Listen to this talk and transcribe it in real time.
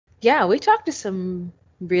Yeah, we talked to some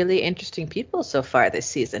really interesting people so far this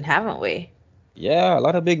season, haven't we? Yeah, a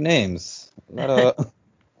lot of big names, a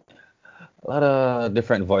lot of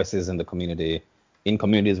different voices in the community, in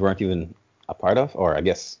communities we weren't even a part of, or I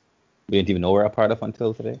guess we didn't even know we're a part of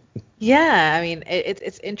until today. Yeah, I mean,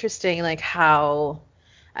 it's interesting, like how,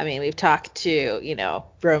 I mean, we've talked to,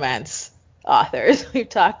 romance authors, we've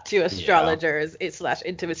talked to Yeah. astrologers slash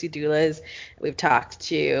intimacy doulas, we've talked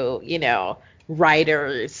to,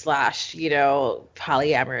 writers slash,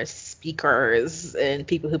 polyamorous speakers and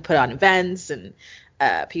people who put on events and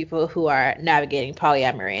people who are navigating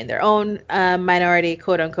polyamory in their own minority,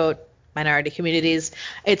 quote unquote, minority communities.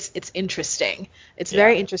 It's interesting. It's Yeah.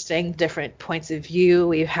 very interesting, different points of view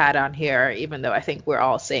we've had on here, even though I think we're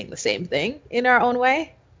all saying the same thing in our own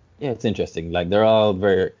way. Yeah, it's interesting. Like they're all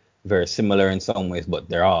very, very similar in some ways, but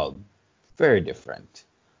they're all very different.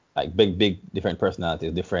 Like big different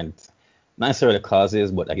personalities, different, not necessarily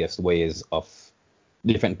causes, but I guess ways of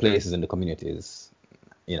different places in the communities,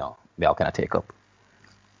 they all kind of take up,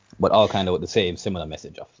 but all kind of with the same similar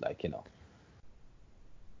message of like,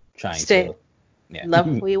 trying Stay, to, yeah, love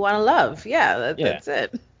who you want to love. Yeah, yeah, that's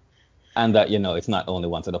it. and that, it's not only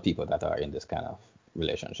one set of people that are in this kind of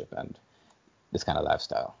relationship and this kind of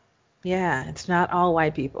lifestyle. Yeah, it's not all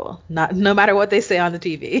white people. Not no matter what they say on the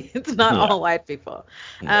TV, it's not Yeah, all white people.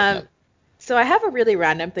 Um, definitely. so I have a really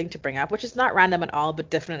random thing to bring up, which is not random at all, but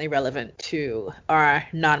definitely relevant to our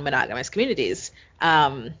non-monogamous communities.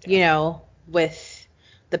 Yeah. With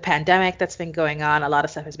the pandemic that's been going on, a lot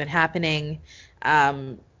of stuff has been happening.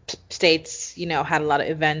 Um, States, had a lot of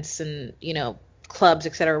events and, clubs,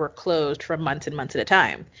 et cetera, were closed for months and months at a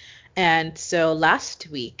time. And so last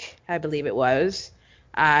week, I believe it was,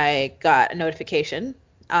 I got a notification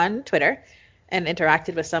on Twitter and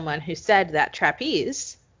interacted with someone who said that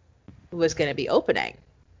Trapeze was going to be opening.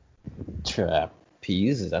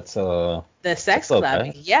 Trapeze, The that's a sex club, club,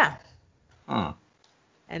 right? yeah. Huh.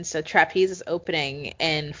 And so Trapeze is opening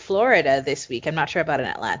in Florida this week. I'm not sure about in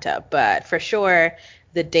Atlanta, but for sure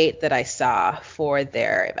the date that I saw for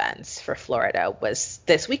their events for Florida was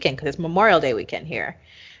this weekend because it's Memorial Day weekend here.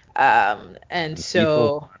 And And people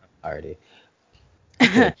so, want a party.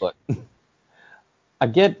 Okay, but I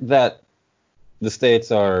get that the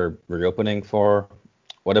states are reopening for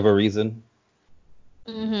whatever reason,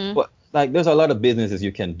 hmm but like there's a lot of businesses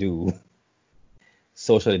you can do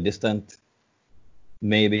socially distant,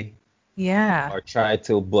 maybe, yeah. or try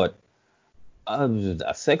to, but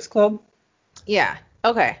a sex club? Yeah.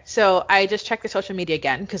 Okay. So I just checked the social media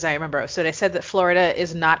again because I remember. So they said that Florida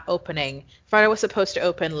is not opening. Florida was supposed to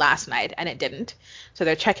open last night and it didn't. So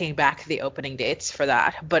they're checking back the opening dates for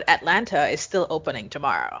that. But Atlanta is still opening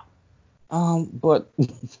tomorrow. But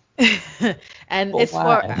And but it's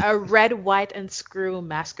for why? a red, white, and screw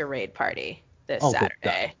masquerade party this Oh, good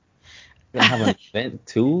God. Saturday. Gonna have an event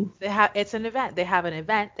too? It's an event. They have an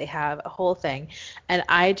event. They have a whole thing. And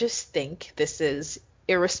I just think this is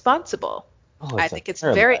irresponsible. Oh, I it's a think it's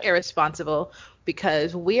terrible very idea. irresponsible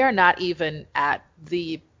because we are not even at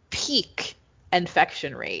the peak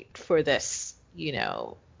infection rate for this,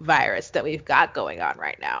 virus that we've got going on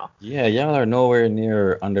right now. Yeah, y'all are nowhere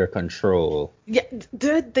near under control. Yeah,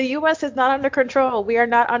 dude, the US is not under control. We are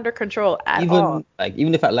not under control at all.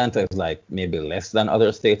 Even if Atlanta is like maybe less than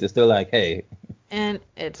other states, it's still like, hey, And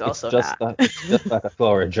it's it's also just not. like it's just like a 2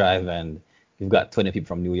 hour drive and you've got 20 people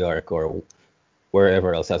from New York or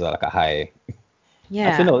wherever else has like a high. Actually,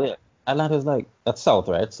 Yeah. no, yeah. Atlanta's like that's south,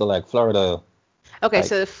 right? So like Florida, Okay, like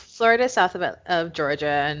so Florida is south of Georgia,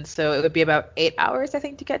 and so it would be about 8 hours, I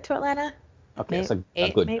think, to get to Atlanta. okay, it's Maybe a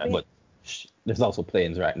eight, good drive, maybe. but there's also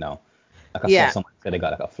planes right now. Like I saw Yeah. someone say they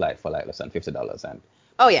got like a flight for like less than $50, and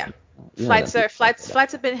Oh yeah. them Flights are people don't pay flights that.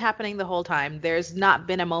 flights have been happening the whole time. There's not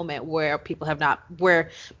been a moment where where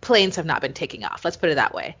planes have not been taking off. Let's put it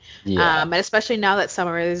that way. Yeah, And especially now that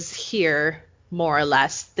summer is here, more or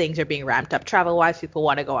less, things are being ramped up travel wise. People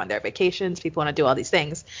want to go on their vacations. People want to do all these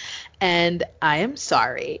things. And I am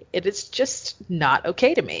sorry. It is just not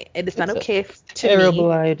okay to me. It is not it's a okay to me.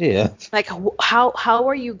 terrible idea. Like, how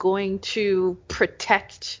are you going to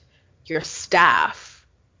protect your staff,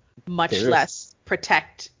 much There's less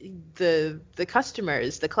protect the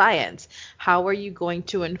customers, the clients? How are you going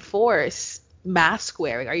to enforce mask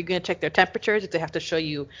wearing? Are you going to check their temperatures if they have to show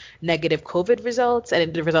you negative COVID results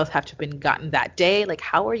and the results have to have been gotten that day? Like,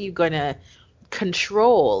 how are you going to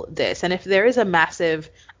control this? And if there is a massive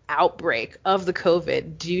outbreak of the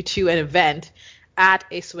COVID due to an event at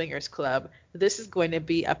a swingers club, this is going to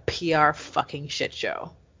be a PR fucking shit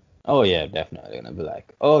show. Oh yeah, definitely gonna be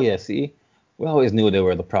like, oh yeah, see, we always knew they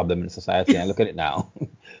were the problem in society, and look at it now.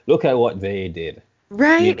 Look at what they did.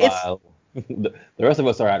 Right? It's Meanwhile, the rest of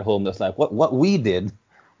us are at home just like, what we did?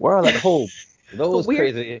 We're all at home. Those We're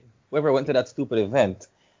crazy, whoever went to that stupid event.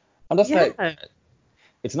 I'm just like, yeah.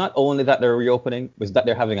 it's not only that they're reopening, it's that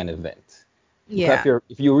they're having an event. Because Yeah.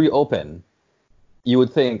 if you reopen, you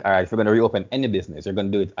would think, all right, if you're going to reopen any business, you're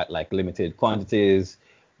going to do it at like limited quantities,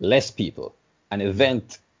 less people. An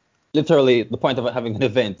event, literally, the point of having an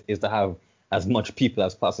event is to have as much people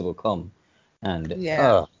as possible come. And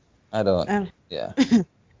Yeah. I don't, Um, yeah,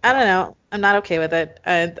 I don't know. I'm not okay with it.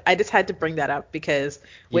 And I just had to bring that up because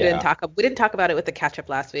yeah, we didn't talk about it with the catch up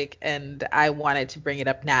last week, and I wanted to bring it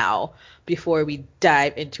up now before we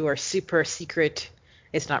dive into our super secret.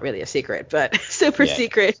 It's not really a secret, but super yeah.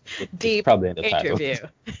 secret It's deep probably in the title. interview.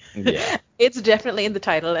 Yeah, It's definitely in the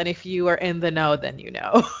title, and if you are in the know, then you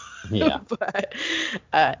know. yeah, But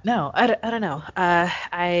no, I don't know.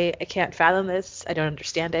 I can't fathom this. I don't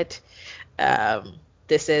understand it.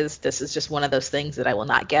 This is just one of those things that I will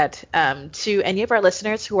not get. To any of our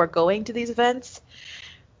listeners who are going to these events,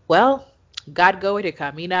 well, God go with you,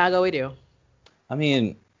 Kamina go with you. I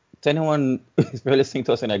mean, to anyone who's really listening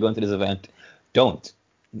to us and they're going to this event, don't.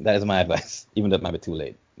 That is my advice, even though it might be too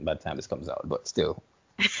late by the time this comes out, but still.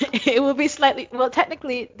 It will be slightly, well,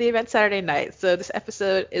 technically the event's Saturday night, so this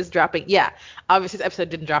episode is dropping. Yeah, obviously this episode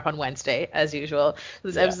didn't drop on Wednesday as usual.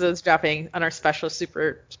 This Yeah, episode is dropping on our special,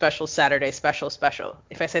 super special Saturday special.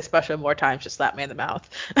 If I say special more times, just slap me in the mouth.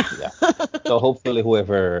 yeah. So hopefully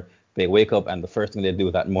whoever they wake up and the first thing they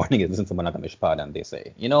do that morning is listen to Monogamish Pod and they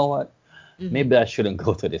say, you know what? Mhm. Maybe I shouldn't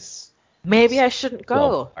go to this Maybe I shouldn't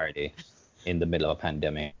club go. party in the middle of a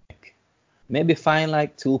pandemic. Maybe find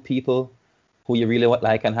like two people who you really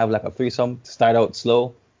like and have like a threesome to start out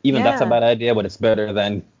slow. Even that's a Yeah. bad idea, but it's better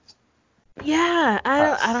than Yeah,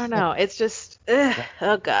 I don't know. It's just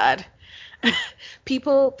oh God.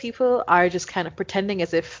 People are just kind of pretending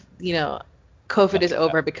as if, COVID is nothing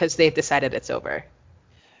over happened. because they've decided it's over.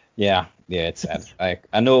 Yeah, yeah, it's sad. Like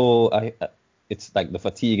I know it's like the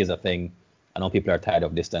fatigue is a thing. I know people are tired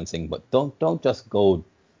of distancing, but don't just go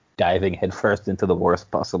diving headfirst into the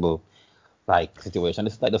worst possible like situation.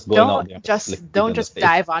 It's like just going out Don't there and just flick just people don't in the just face.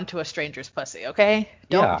 dive onto a stranger's pussy, okay?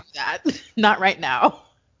 Don't Yeah. do that. Not right now.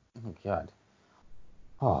 Oh God.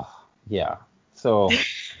 Oh yeah. So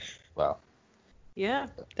well, Yeah,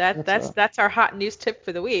 that that's that's our hot news tip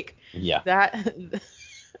for the week. yeah. That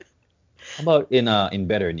How about in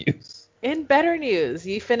better news? in better news,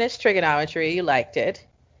 you finished trigonometry, you liked it.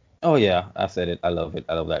 Oh yeah, I said it. I love it.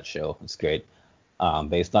 I love that show. It's great.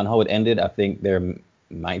 Based on how it ended, I think there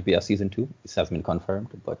might be a season two. This has been confirmed,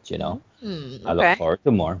 but I look Okay. forward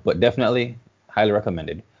to more. But definitely, highly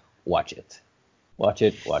recommended. Watch it. Watch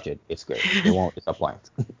it. Watch it. It's great. It won't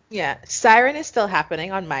disappoint. Yeah, Siren is still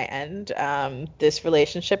happening on my end. This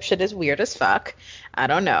relationship shit is weird as fuck. I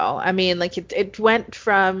don't know. I mean, like it went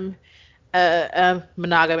from a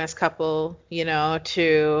monogamous couple,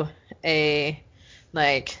 to a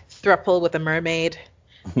like throuple with a mermaid,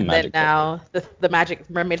 and then Magic couple. now the magic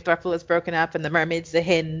mermaid throuple is broken up, and the mermaid's the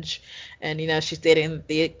hinge, and she's dating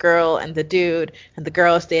the girl and the dude, and the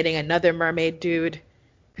girl is dating another mermaid dude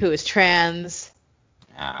who is trans.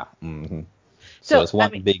 So So it's I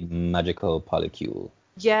one mean, big magical polycule.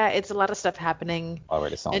 yeah, it's a lot of stuff happening.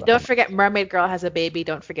 Already sounds And like a don't forget, Mermaid Girl has a baby.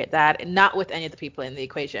 Don't forget that. And not with any of the people in the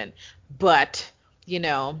equation. But,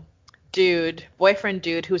 boyfriend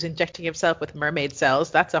dude who's injecting himself with mermaid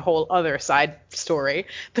cells, that's a whole other side story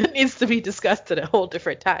that needs to be discussed at a whole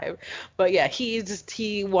different time. But yeah, he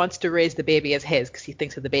wants to raise the baby as his because he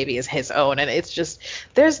thinks that the baby is his own. And it's just,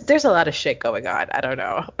 there's a lot of shit going on. I don't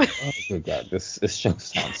know. Oh good God, this show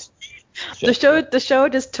sounds The stressful. show the show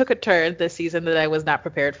just took a turn this season that I was not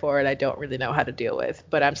prepared for, and I don't really know how to deal with.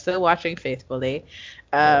 But I'm still watching faithfully.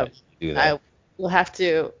 All Um, right, do I that. will have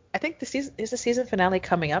to. I think the season finale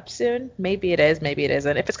coming up soon. Maybe it is, maybe it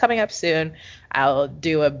isn't. If it's coming up soon, I'll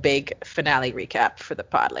do a big finale recap for the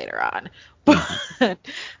pod later on. Hmm.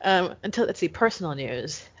 But until let's see, personal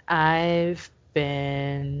news. I've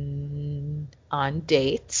been on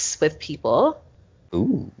dates with people.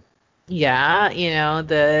 Ooh. Yeah,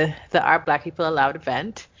 the Are Black People Allowed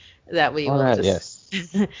event that we All will right. just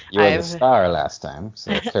Yes. You were the I've star last time,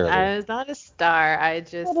 so clearly I was not a star. I not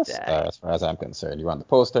a just star as far as I'm concerned. You're on the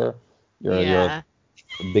poster. You're yeah.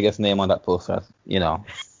 the biggest name on that poster,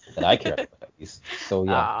 that I care about at least. So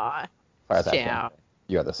yeah, as Aw, far as I'm concerned, ciao.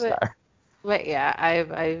 you're the But star. but yeah,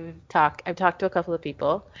 I've talked to a couple of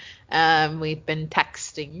people. We've been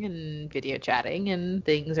texting and video chatting, and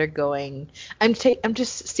things are going. I'm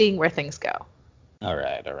just seeing where things go. All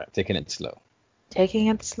right. Taking it slow. Taking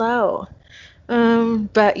it slow.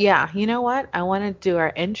 But yeah, you know what? I want to do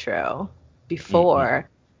our intro Hmm. before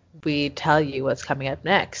we tell you what's coming up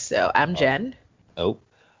next. So I'm Jen. Oh,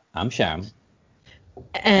 I'm Sham.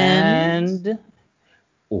 And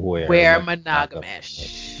we're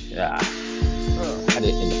monogamish. Yeah. I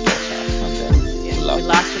did in the first half. Yeah, we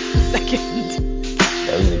lost it for a second.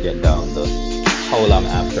 Yeah, we need to get down the how long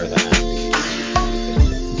after the answer.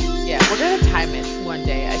 Yeah, we're gonna time it one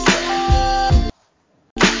day, I swear.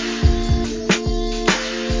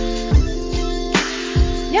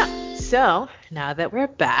 Yeah, so now that we're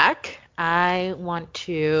back, I want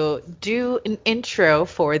to do an intro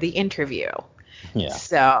for the interview. Yeah.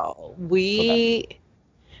 So we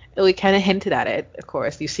kind of hinted at it, of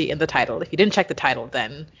course. You see in the title. If you didn't check the title,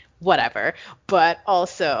 then whatever. But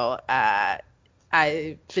also,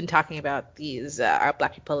 I've been talking about these our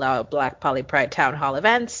Black People Out Black Poly Pride Town Hall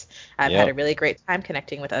events. I've had a really great time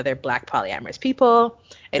connecting with other Black polyamorous people.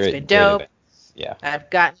 It's been dope. Yeah. I've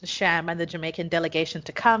gotten Sham and the Jamaican delegation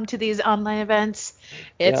to come to these online events.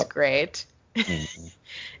 It's great. Mm-hmm.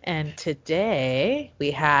 And today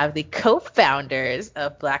we have the co-founders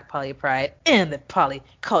of Black Poly Pride and the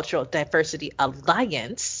Polycultural Diversity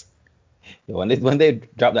Alliance. When they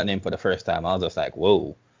dropped that name for the first time, I was just like,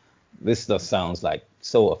 whoa, this stuff sounds like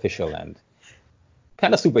so official and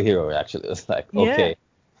kind of superhero, actually. It's like, okay.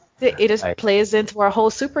 It just plays into our whole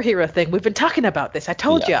superhero thing. We've been talking about this. I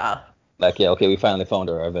told y'all. Like, okay, we finally found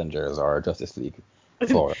our Avengers or Justice League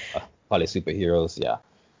for poly superheroes. Yeah.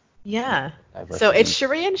 Yeah. So it's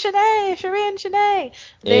Cherie and Shanae.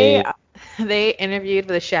 They interviewed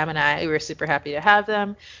with Sham and I. We were super happy to have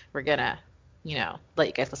them. We're gonna, let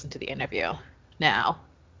you guys listen to the interview now.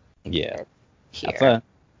 Yeah. Here.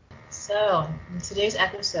 So in today's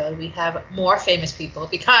episode, we have more famous people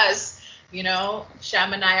because,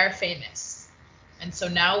 Sham and I are famous, and so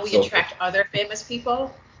now we attract other famous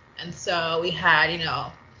people. And so we had,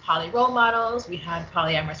 poly role models, we had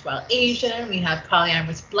polyamorous wild Asian, we have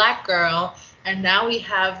polyamorous black girl, and now we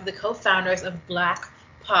have the co-founders of Black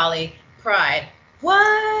Poly Pride.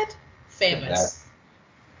 What? Famous.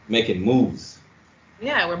 Making moves.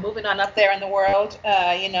 Yeah, we're moving on up there in the world,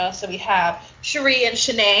 so we have Cherie and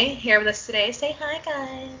Shanae here with us today. Say hi,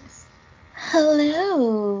 guys.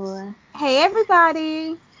 Hello. Hey,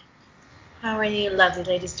 everybody. How are you lovely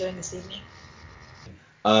ladies doing this evening?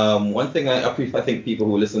 One thing I think people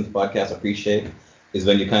who listen to podcasts appreciate is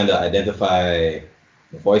when you kind of identify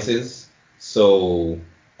the voices. So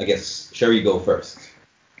I guess Cherie, go first.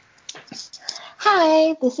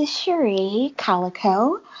 Hi, this is Cherie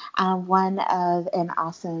Calico. I'm one of an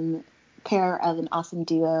awesome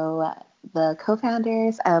duo, the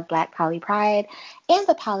co-founders of Black Poly Pride and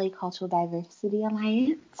the Polycultural Diversity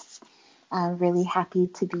Alliance. I'm really happy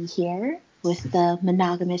to be here with the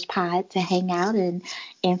Monogamish Pod to hang out and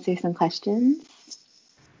answer some questions.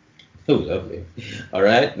 Oh, lovely. All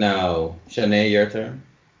right, now, Shanae, your turn.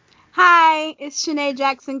 Hi, it's Shanae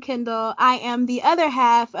Jackson Kendall. I am the other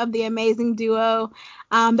half of the amazing duo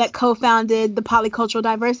that co-founded the Polycultural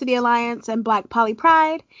Diversity Alliance and Black Poly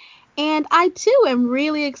Pride. And I, too, am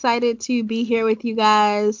really excited to be here with you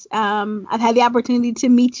guys. I've had the opportunity to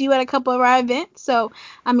meet you at a couple of our events, so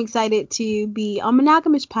I'm excited to be on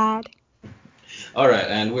Monogamish Pod. All right,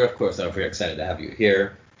 and we're, of course, very excited to have you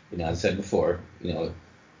here. As I said before, you're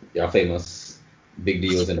famous, big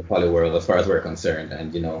deals in the poly world as far as we're concerned,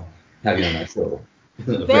 and, have you on our show.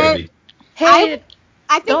 Hey,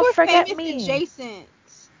 I think don't we're forget famous me. adjacent.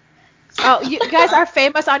 Oh, you guys are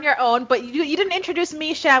famous on your own, but you didn't introduce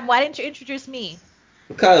me, Sham. Why didn't you introduce me?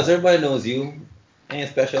 Because everybody knows you. Ain't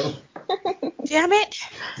special. Damn it.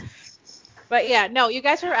 But yeah, no, you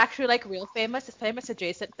guys are actually real famous. This famous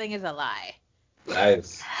adjacent thing is a lie.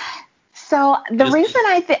 Nice. So the reason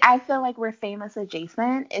I feel like we're famous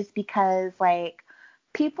adjacent is because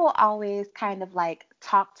people always kind of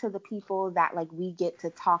talk to the people that we get to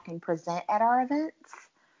talk and present at our events.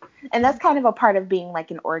 And that's kind of a part of being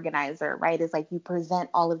an organizer, right? Is you present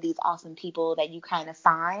all of these awesome people that you kind of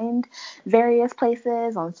find various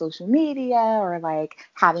places on social media or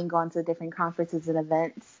having gone to different conferences and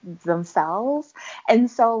events themselves. And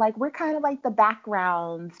so we're kind of the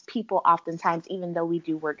background people oftentimes, even though we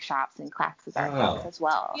do workshops and classes ourselves as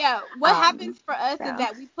well. Yeah, what happens for us is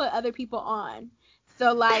that we put other people on.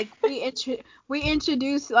 So we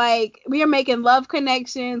introduce we are making love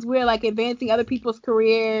connections. We're advancing other people's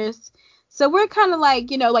careers. So we're kind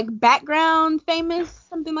of background famous,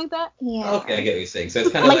 something like that. Yeah. Okay, I get what you're saying. So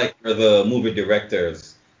it's kind of like for the movie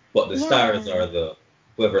directors, but the stars are the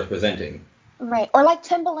whoever's presenting. Right. Or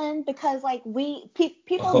Timbaland, because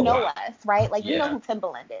people know us, right? You know who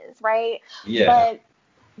Timbaland is, right? Yeah. But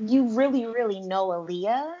you really, really know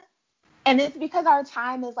Aaliyah. And it's because our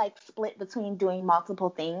time is split between doing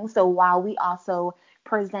multiple things. So while we also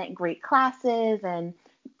present great classes and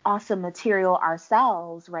awesome material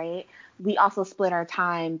ourselves, right? We also split our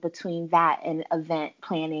time between that and event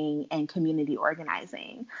planning and community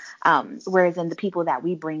organizing. Whereas in the people that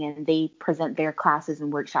we bring in, they present their classes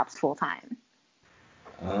and workshops full time.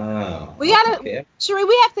 Oh, We gotta, okay. Sheree,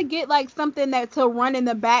 we have to get like something that to run in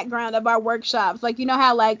the background of our workshops. Like, you know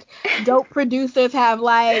how like dope producers have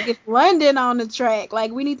like it's London on the track.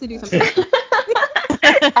 Like, we need to do something.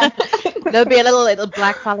 There'll be a little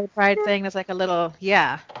Black Poly Pride thing. There's like a little,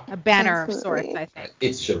 a banner of sorts, Absolutely. I think.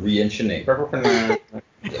 It's Cherie and Shanae.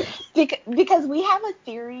 Because we have a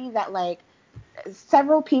theory that like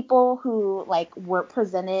several people who like were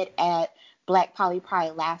presented at Black Poly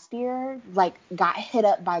Pride last year like got hit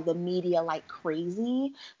up by the media like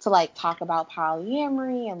crazy to like talk about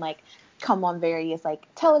polyamory and like come on various like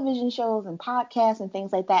television shows and podcasts and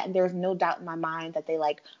things like that, and there's no doubt in my mind that they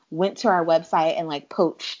like went to our website and like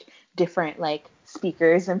poached different like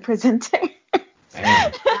speakers and presenters.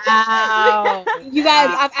 Wow. You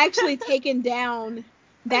guys, I've actually taken down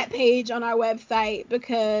that page on our website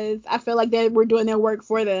because I feel like we're doing their work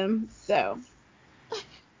for them. So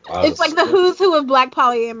it's like the who's who of Black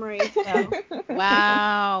polyamory. So.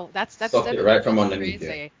 Wow. That's Sucked it definitely right from underneath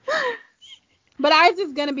crazy. But ours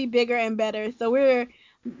is gonna be bigger and better. So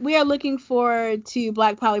we are looking forward to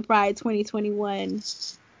Black Poly Pride 2021.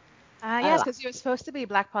 Yes, because it was supposed to be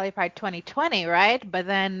Black Poly Pride 2020, right? But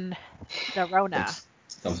then the Rona.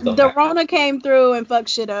 Some stuff The happened. Rona came through and fucked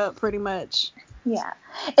shit up pretty much. Yeah,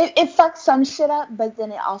 it fucked some shit up, but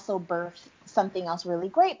then it also birthed something else really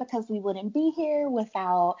great because we wouldn't be here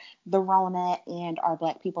without the Rona and our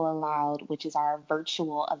Black People Aloud, which is our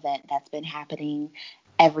virtual event that's been happening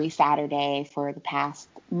every Saturday for the past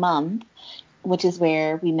month, which is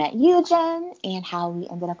where we met you, Jen, and how we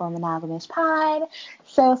ended up on the Monogamish Pod.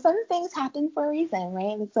 So some things happen for a reason,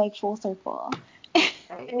 right? It's like full circle.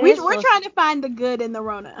 We're trying to find the good in the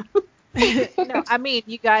Rona. No, I mean,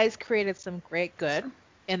 you guys created some great good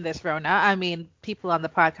in this Rona. I mean, people on the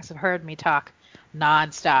podcast have heard me talk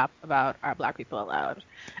nonstop about our Black People Aloud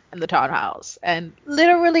and the townhouse and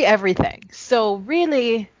literally everything. So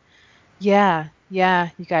really, yeah,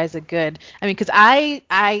 you guys are good. I mean, because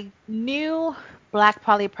I knew Black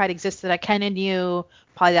Poly Pride existed. I kind of knew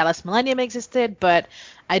Poly Dallas Millennium existed, but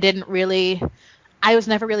I was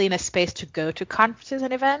never really in a space to go to conferences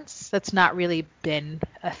and events. That's not really been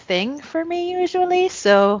a thing for me usually.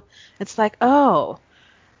 So it's like, oh,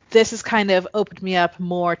 this has kind of opened me up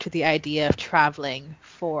more to the idea of traveling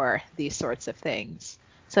for these sorts of things.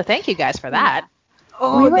 So thank you guys for that.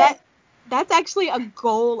 Oh, that's actually a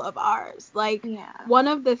goal of ours. Like, one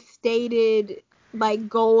of the stated like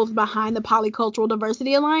goals behind the Polycultural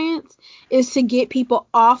Diversity Alliance is to get people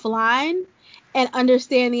offline and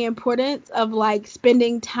understand the importance of like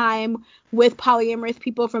spending time with polyamorous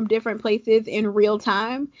people from different places in real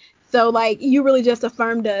time. So like you really just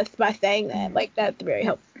affirmed us by saying that. Like that's very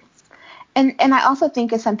helpful. And I also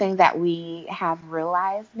think it's something that we have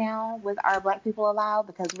realized now with our Black People Aloud,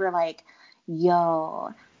 because we're like,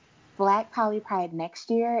 yo, Black Poly Pride next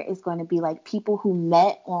year is going to be like people who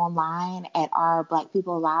met online at our Black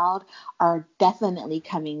People Aloud are definitely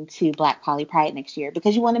coming to Black Poly Pride next year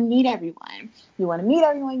because you want to meet everyone. You want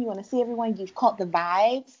to see everyone. You've caught the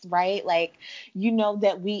vibes, right? Like, you know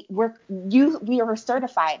that we are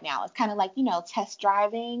certified now. It's kind of like, test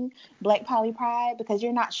driving Black Poly Pride because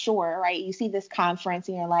you're not sure, right? You see this conference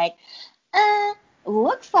and you're like,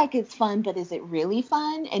 looks like it's fun, but is it really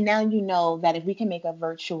fun? And now you know that if we can make a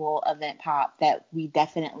virtual event pop, that we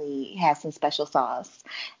definitely have some special sauce,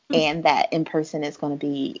 and that in person is going to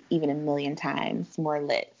be even a million times more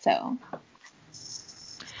lit. So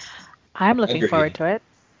I'm looking forward to it.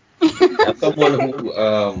 As someone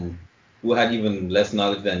who had even less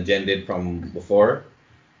knowledge than Jen did from before,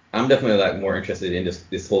 I'm definitely like more interested in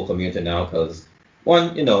this whole community now because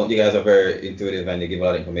one, you guys are very intuitive and you give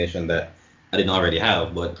out information that I didn't already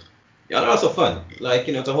have, but they're also fun. Like,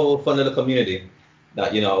 it's a whole fun little community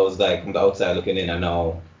that, I was like from the outside looking in, and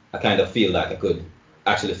now I kind of feel like I could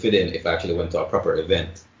actually fit in if I actually went to a proper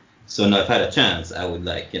event. So now if I had a chance, I would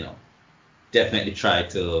definitely try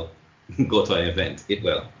to go to an event,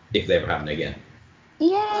 if they ever happen again.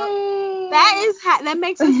 Yay! That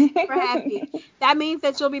makes us super happy. That means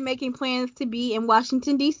that you'll be making plans to be in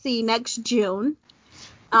Washington, D.C. next June.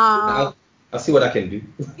 I'll see what I can do.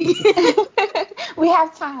 We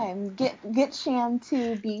have time. Get Sham to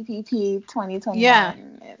BPP 2021. Yeah,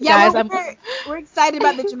 guys, we're excited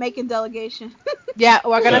about the Jamaican delegation. Yeah,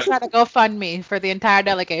 we're gonna try to GoFundMe for the entire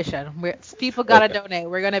delegation. People gotta donate.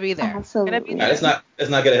 We're gonna be there. Absolutely. Let's not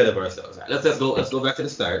get ahead of ourselves. Let's go back to the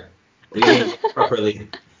start. We properly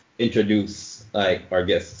introduce like our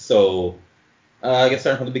guests. So I guess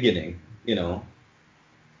starting from the beginning,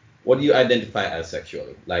 what do you identify as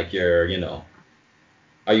sexually? Like are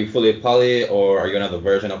you fully poly or are you another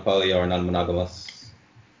version of poly or non-monogamous?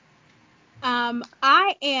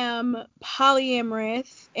 I am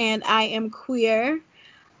polyamorous and I am queer.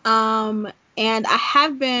 And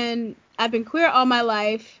I've been queer all my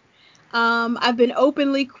life. I've been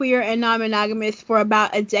openly queer and non-monogamous for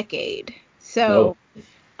about a decade. So,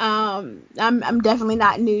 I'm definitely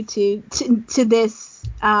not new to this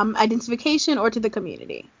identification or to the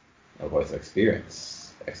community. A voice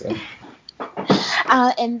experience. Excellent.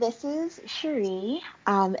 And this is Cherie,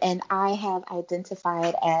 and I have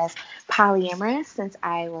identified as polyamorous since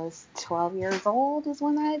I was 12 years old is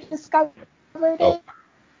when I discovered it.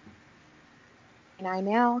 And I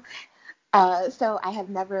now. So I have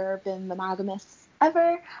never been monogamous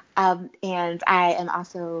ever, and I am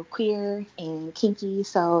also queer and kinky,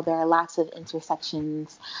 so there are lots of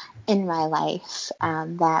intersections in my life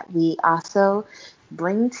that we also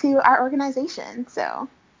bring to our organization.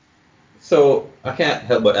 So I can't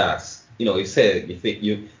help but ask, you said you think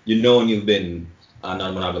you've been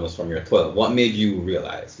non-monogamous from your 12. What made you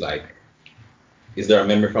realize? Like, is there a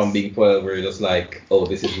memory from being 12 where you're just like, oh,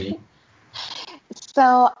 this is me?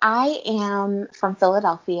 So I am from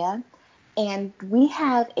Philadelphia, and we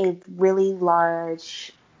have a really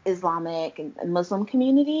large Islamic and Muslim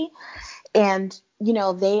community, and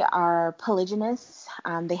they are polygynous.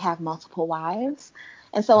 They have multiple wives,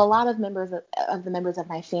 and so a lot of the members of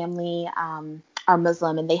my family are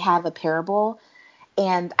Muslim, and they have a parable,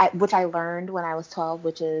 which I learned when I was 12,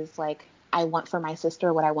 which is like, I want for my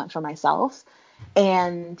sister what I want for myself.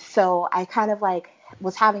 And so I kind of like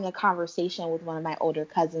was having a conversation with one of my older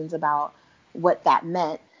cousins about what that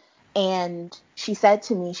meant. And she said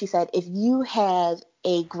to me, if you had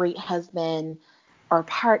a great husband or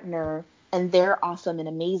partner and they're awesome and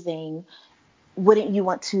amazing, wouldn't you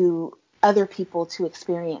want other people to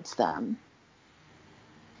experience them?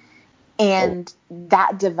 And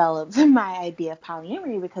that developed my idea of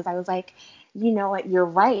polyamory, because I was like, you know what, you're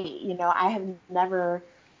right. I have never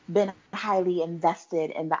been highly invested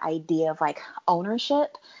in the idea of like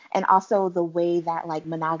ownership, and also the way that like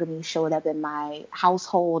monogamy showed up in my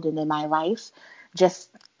household and in my life just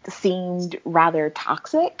seemed rather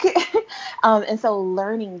toxic. And so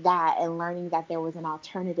learning that there was an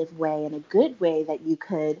alternative way and a good way that you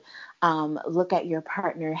could look at your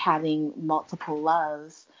partner having multiple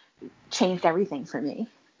loves changed everything for me.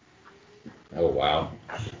 Oh, wow.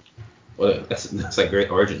 Well, that's a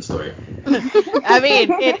great origin story. I mean,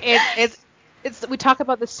 it's we talk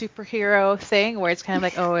about the superhero thing where it's kind of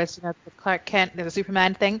like, oh, it's the Clark Kent, there's a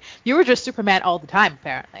Superman thing. You were just Superman all the time,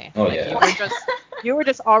 apparently. Oh, like, yeah. You were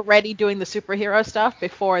just already doing the superhero stuff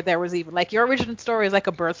before there was even like your origin story is like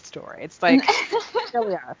a birth story. It's like, here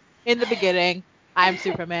we are in the beginning. I'm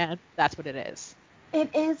Superman. That's what it is.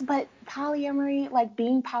 It is, but polyamory, like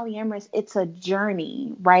being polyamorous, it's a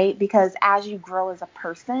journey, right? Because as you grow as a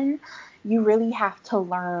person, you really have to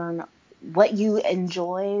learn what you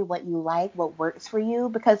enjoy, what you like, what works for you,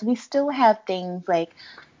 because we still have things like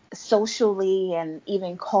socially and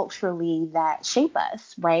even culturally that shape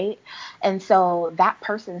us, right? And so that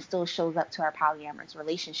person still shows up to our polyamorous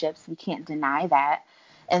relationships. We can't deny that.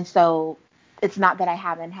 And so it's not that I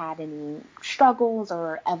haven't had any struggles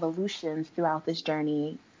or evolutions throughout this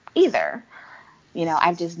journey either.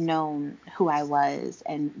 I've just known who I was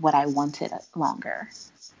and what I wanted longer.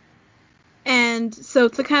 And so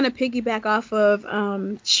to kind of piggyback off of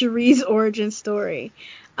Cherie's origin story,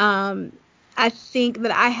 I think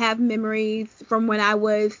that I have memories from when I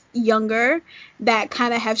was younger that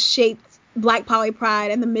kind of have shaped Black Poly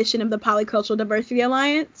Pride and the mission of the Polycultural Diversity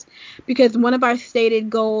Alliance, because one of our stated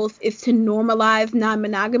goals is to normalize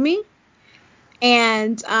non-monogamy.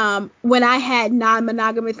 And when I had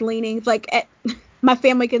non-monogamous leanings, my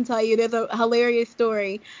family can tell you, there's a hilarious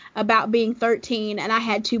story about being 13 and I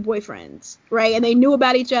had 2 boyfriends, right? And they knew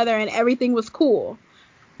about each other and everything was cool.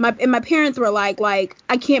 My parents were like,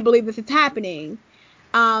 I can't believe this is happening.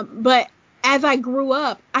 But as I grew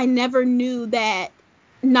up, I never knew that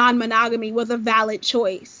non-monogamy was a valid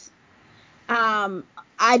choice.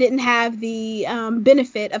 I didn't have the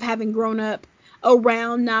benefit of having grown up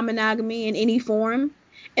around non-monogamy in any form.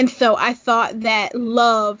 And so I thought that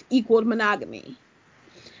love equaled monogamy.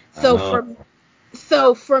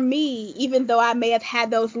 So for me, even though I may have had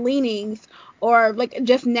those leanings, or like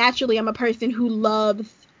just naturally, I'm a person who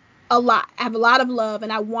loves a lot. I have a lot of love,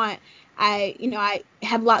 and I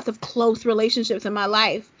have lots of close relationships in my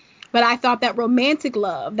life. But I thought that romantic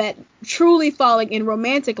love, that truly falling in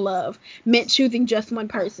romantic love, meant choosing just one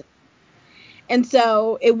person. And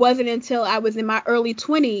so it wasn't until I was in my early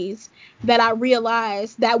 20s that I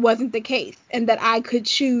realized that wasn't the case, and that I could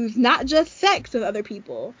choose not just sex with other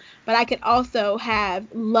people, but I could also have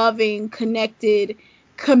loving, connected,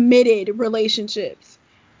 committed relationships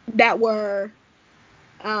that were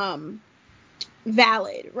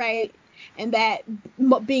valid, right? And that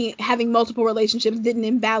having multiple relationships didn't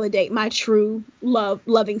invalidate my true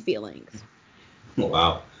loving feelings.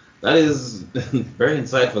 Wow, that is very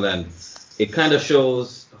insightful, and it kind of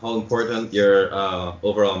shows how important your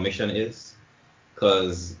overall mission is.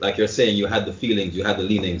 Because, like you're saying, you had the feelings, you had the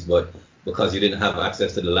leanings, but because you didn't have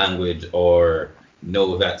access to the language or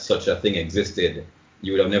know that such a thing existed,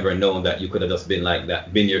 you would have never known that you could have just been like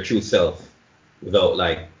that, been your true self without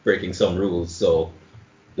like breaking some rules. So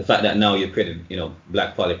the fact that now you've created,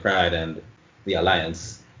 Black Poly Pride and the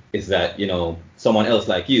Alliance is that, someone else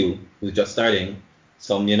like you who's just starting,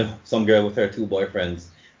 some girl with her 2 boyfriends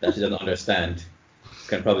that she doesn't understand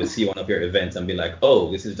can probably see one of your events and be like,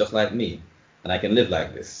 oh, this is just like me and I can live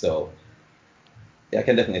like this. So yeah, I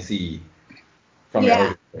can definitely see from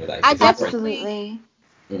your like I absolutely.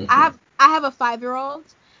 Mm-hmm. I have a 5-year-old,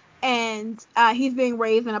 and he's being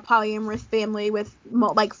raised in a polyamorous family with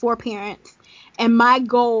like 4 parents. And my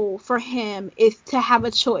goal for him is to have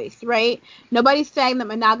a choice, right? Nobody's saying that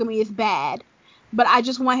monogamy is bad, but I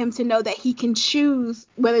just want him to know that he can choose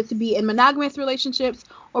whether to be in monogamous relationships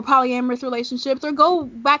or polyamorous relationships or go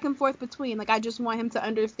back and forth between. Like, I just want him to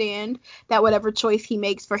understand that whatever choice he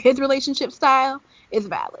makes for his relationship style is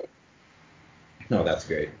valid. No, that's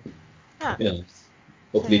great. Yeah.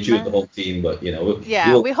 Hopefully choose the home team, but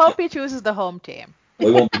we hope he chooses the home team.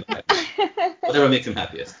 We won't be happy. Whatever makes him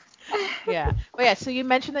happiest. Yeah. Well, yeah. So you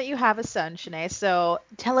mentioned that you have a son, Shanae. So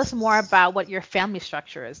tell us more about what your family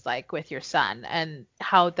structure is like with your son and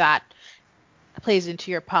how that plays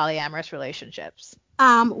into your polyamorous relationships.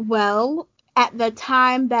 Well, at the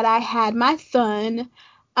time that I had my son,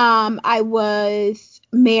 I was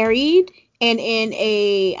married and in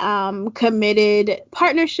a committed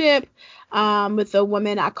partnership with a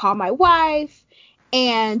woman I call my wife,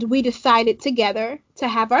 and we decided together to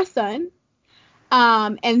have our son.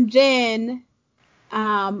 And then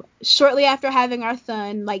shortly after having our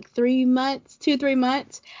son, like 3 months, 2-3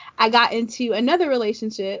 months, I got into another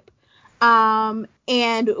relationship and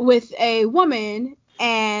with a woman.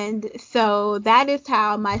 And so that is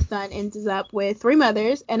how my son ends up with 3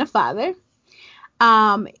 mothers and a father.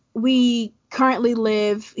 He currently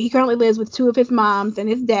lives with 2 of his moms and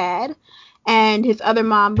his dad, and his other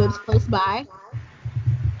mom lives close by.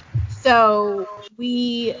 So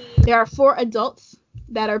there are 4 adults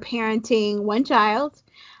that are parenting 1 child,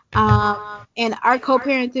 and our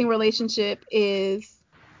co-parenting relationship is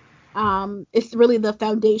it's really the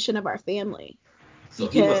foundation of our family. So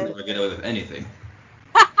he must never get away with anything.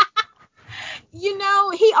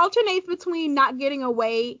 He alternates between not getting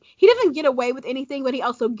away. He doesn't get away with anything, but he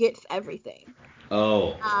also gets everything.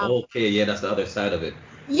 Oh, okay, yeah, that's the other side of it.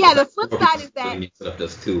 Yeah, the flip side is that instead of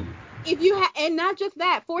just 2. if you and not just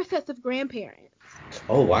that, 4 sets of grandparents.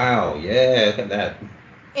 Oh wow, yeah, look at that.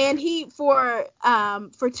 And he for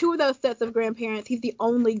 2 of those sets of grandparents, he's the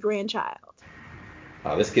only grandchild.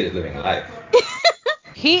 Wow, this kid is living a life.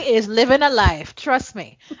 He is living a life, trust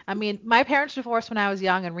me. I mean, my parents divorced when I was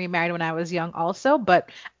young and remarried when I was young also,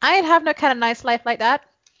 but I ain't have no kind of nice life like that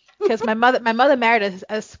because my mother married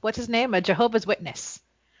as what's his name, a Jehovah's Witness.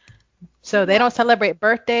 So they don't celebrate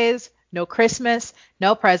birthdays, no Christmas,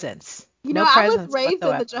 no presents. I was raised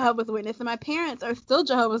as a Jehovah's Witness, and my parents are still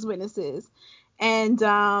Jehovah's Witnesses. And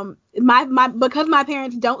because my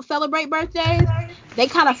parents don't celebrate birthdays, they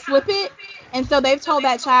kind of flip it. And so they've told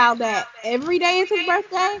that child that every day is his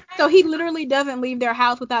birthday. So he literally doesn't leave their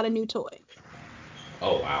house without a new toy.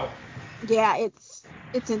 Oh, wow. Yeah, it's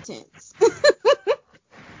intense.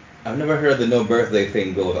 I've never heard the no birthday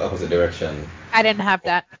thing go the opposite direction. I didn't have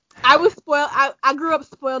that. I was spoiled. I grew up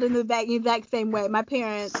spoiled in the exact same way. My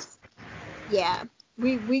parents, yeah.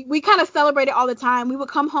 We kind of celebrated all the time. We would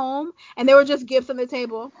come home and there were just gifts on the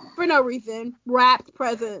table for no reason, wrapped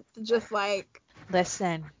presents, just like.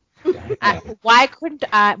 Listen, why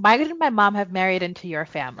didn't my mom have married into your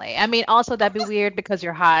family? I mean, also that'd be weird because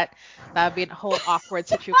you're hot. That would be a whole awkward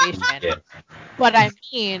situation. Yeah. But I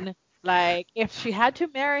mean, like, if she had to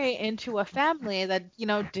marry into a family that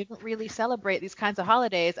didn't really celebrate these kinds of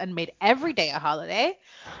holidays and made every day a holiday,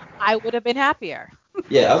 I would have been happier.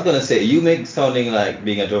 Yeah, I was gonna say, you make sounding like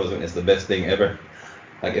being a Jehovah's Witness the best thing ever.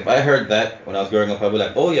 Like, if I heard that when I was growing up, I'd be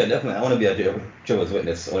like, oh yeah, definitely, I want to be a Jehovah's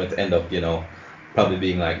Witness. I want it to end up, probably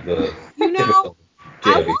being like the typical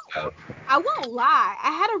JW child. I won't lie,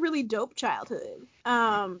 I had a really dope childhood.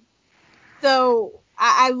 So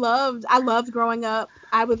I loved growing up.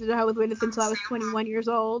 I was a Jehovah's Witness until I was 21 years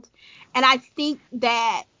old, and I think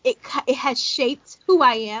that it has shaped who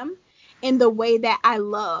I am in the way that I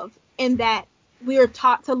love, in that we are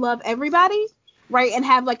taught to love everybody, right, and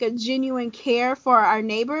have like a genuine care for our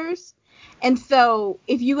neighbors. And so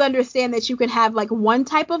if you understand that you can have like one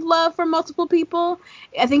type of love for multiple people,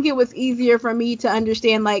 I think it was easier for me to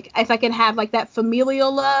understand, like, if I can have like that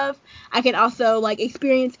familial love, I can also like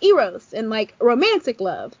experience eros and like romantic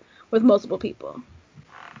love with multiple people.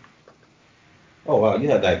 Oh wow, you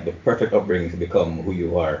had like the perfect upbringing to become who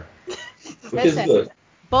you are, which is Listen, good.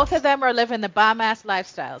 both of them are living the bomb ass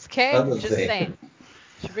lifestyles, okay? I was Just saying. saying.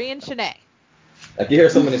 Sheree and Shanae. Like you hear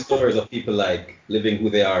so many stories of people like living who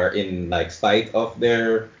they are in like spite of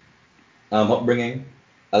their upbringing.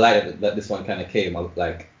 I like that this one kind of came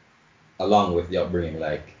like along with the upbringing.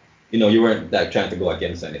 Like you weren't like trying to go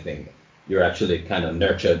against anything. You're actually kind of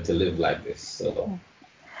nurtured to live like this. So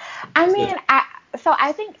I it's mean, good.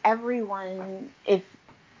 I think everyone, if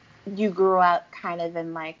you grew up kind of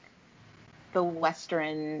in like the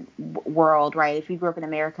Western world, right? If you grew up in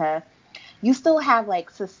America, you still have like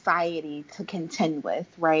society to contend with,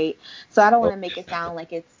 right? So I don't want Oh, to make it sound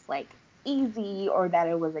like it's like easy or that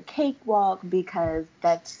it was a cakewalk, because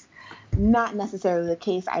that's not necessarily the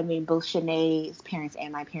case. I mean, both Shanae's parents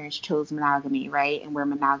and my parents chose monogamy, right? And we're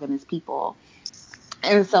monogamous people.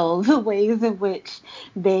 And so the ways in which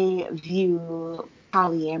they view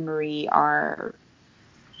polyamory are,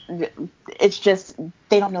 it's just,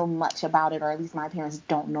 they don't know much about it, or at least my parents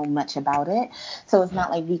don't know much about it. So it's not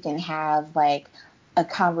like we can have like a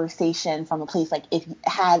conversation from a place like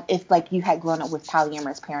if like you had grown up with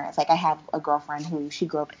polyamorous parents. Like I have a girlfriend who she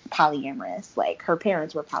grew up polyamorous, like her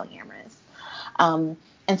parents were polyamorous.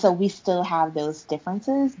 And so we still have those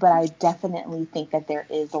differences, but I definitely think that there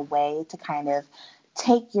is a way to kind of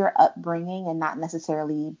take your upbringing and not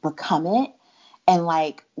necessarily become it, and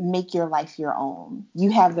like make your life your own.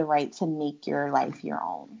 You have the right to make your life your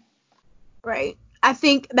own. Right. I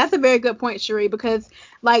think that's a very good point, Sheree, because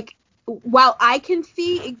like while I can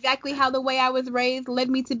see exactly how the way I was raised led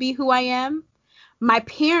me to be who I am, my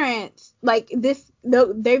parents, like this,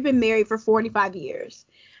 they've been married for 45 years,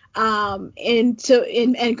 and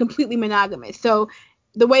completely monogamous. So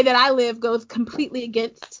the way that I live goes completely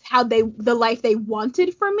against how the life they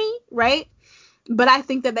wanted for me, right? But I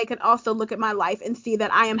think that they can also look at my life and see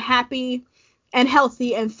that I am happy and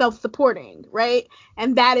healthy and self-supporting, right?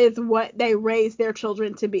 And that is what they raise their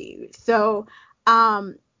children to be. So,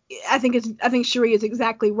 I think Sheree is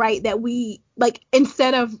exactly right that we, like,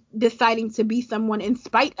 instead of deciding to be someone in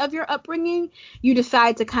spite of your upbringing, you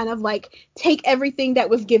decide to kind of like take everything that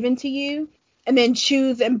was given to you and then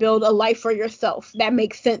choose and build a life for yourself that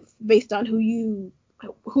makes sense based on who you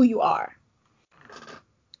are.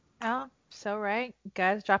 Oh, so right.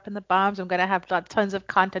 Guys dropping the bombs. I'm gonna have tons of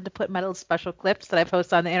content to put in my little special clips that I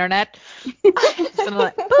post on the internet. Just gonna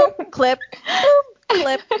like boom, clip, boom,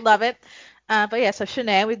 clip. Love it. But yeah, so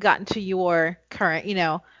Shanae, we've gotten to your current,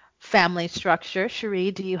 family structure.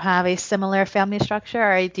 Cherie, do you have a similar family structure,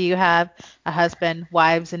 or do you have a husband,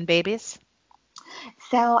 wives, and babies?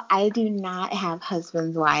 So I do not have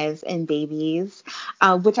husbands, wives, and babies,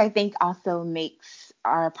 which I think also makes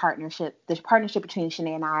the partnership between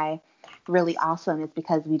Shanae and I, really awesome. Is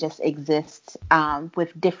because we just exist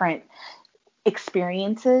with different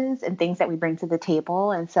experiences and things that we bring to the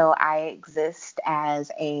table. And so I exist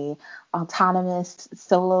as a autonomous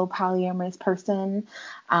solo polyamorous person,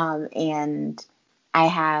 and I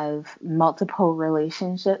have multiple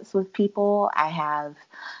relationships with people. I have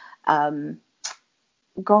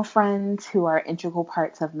girlfriends who are integral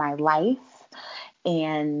parts of my life,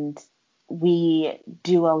 and we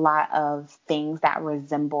do a lot of things that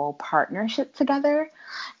resemble partnership together.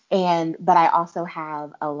 But I also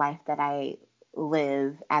have a life that I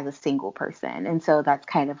live as a single person. And so that's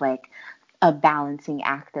kind of like a balancing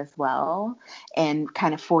act as well, and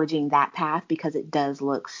kind of forging that path, because it does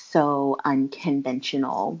look so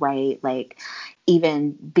unconventional, right? Like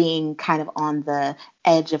even being kind of on the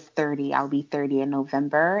edge of 30, I'll be 30 in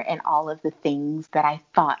November, and all of the things that I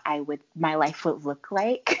thought my life would look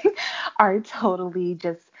like are totally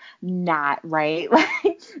just not, right?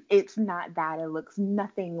 Like it's not that. It looks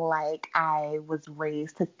nothing like I was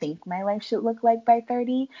raised to think my life should look like by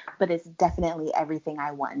 30, but it's definitely everything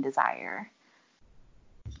I want and desire.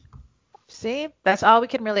 See, that's all we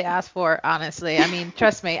can really ask for, honestly. I mean,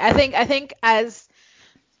 trust me. I think as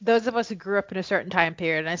those of us who grew up in a certain time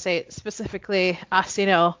period, and I say specifically us,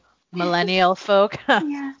 millennial folk,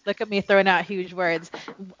 Yeah. look at me throwing out huge words.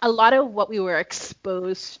 A lot of what we were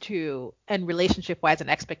exposed to and relationship-wise and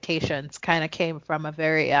expectations kind of came from a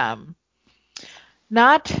very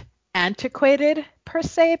not antiquated per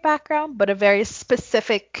se background, but a very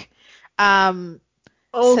specific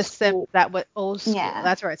Old system school. that was old school. Yeah.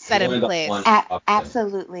 That's where it's set in Going up place. one option.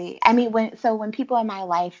 Absolutely. I mean, when people in my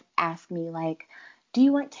life ask me like, do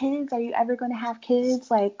you want kids? Are you ever going to have kids?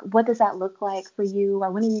 Like, what does that look like for you?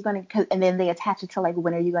 Or when are you going to? And then they attach it to like,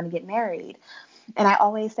 when are you going to get married? And I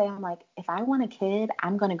always say, I'm like, if I want a kid,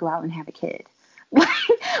 I'm going to go out and have a kid.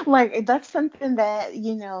 Like that's something that,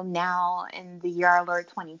 you know, now in the year our Lord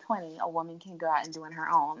 2020, a woman can go out and do on her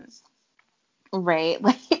own. Right?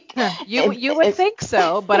 Like You would think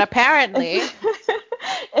so, but apparently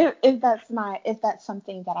if that's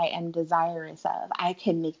something that I am desirous of, I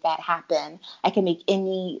can make that happen. I can make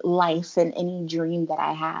any life and any dream that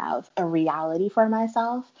I have a reality for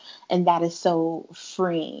myself, and that is so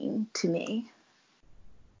freeing to me.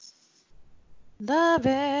 love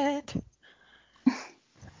it.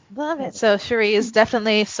 Love it. So Cherie is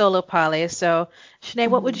definitely solo poly. So Shanae,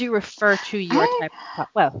 what would you refer to your I- type of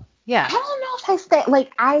well, yeah. I don't know if I say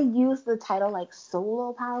like I use the title like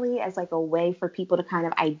solo poly as like a way for people to kind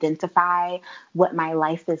of identify what my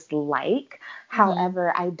life is like.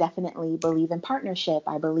 However, I definitely believe in partnership.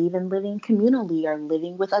 I believe in living communally or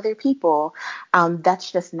living with other people.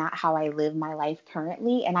 That's just not how I live my life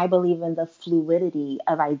currently, and I believe in the fluidity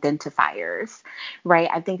of identifiers. Right?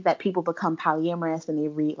 I think that people become polyamorous and they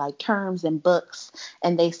read like terms and books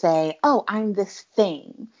and they say, "Oh, I'm this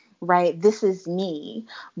thing." Right? This is me.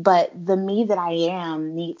 But the me that I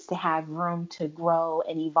am needs to have room to grow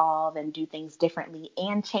and evolve and do things differently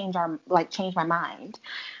and change my mind.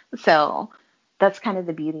 So that's kind of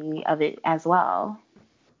the beauty of it as well.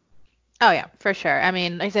 Oh yeah, for sure. I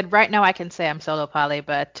mean, like I said, right now I can say I'm solo poly,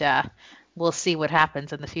 but we'll see what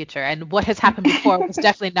happens in the future. And what has happened before was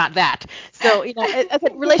definitely not that. So, you know, as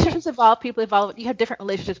relationships evolve, people evolve. You have different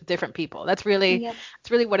relationships with different people. That's really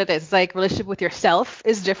what it is. It's like relationship with yourself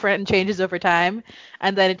is different and changes over time,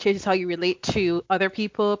 and then it changes how you relate to other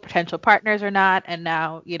people, potential partners or not. And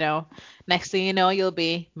now, you know, next thing you know, you'll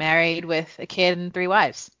be married with a kid and 3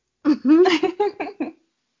 wives.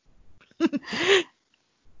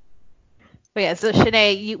 But yeah, so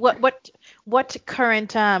Shanae, what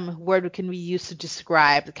current word can we use to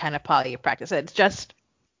describe the kind of poly you practice? It's just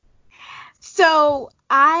So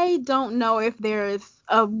I don't know if there's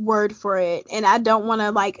a word for it, and I don't want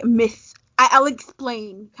to like I'll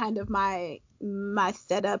explain kind of my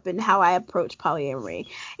setup and how I approach polyamory.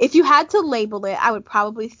 If you had to label it, I would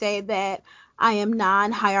probably say that I am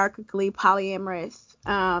non-hierarchically polyamorous,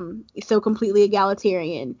 so completely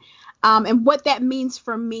egalitarian. And what that means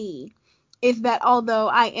for me is that although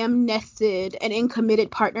I am nested and in committed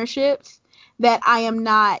partnerships, that I am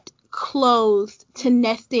not closed to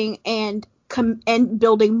nesting and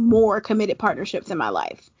building more committed partnerships in my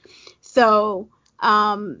life. So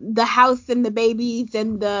the house and the babies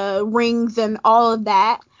and the rings and all of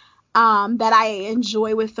that that I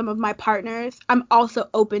enjoy with some of my partners, I'm also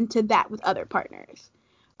open to that with other partners.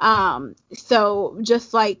 So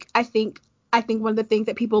just like I think one of the things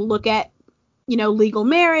that people look at, you know, legal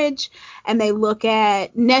marriage, and they look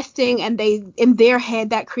at nesting, and they in their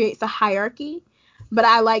head that creates a hierarchy. But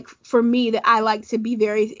I like to be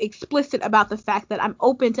very explicit about the fact that I'm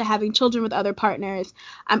open to having children with other partners.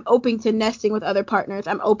 I'm open to nesting with other partners.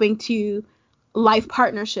 I'm open to life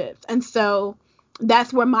partnerships. And so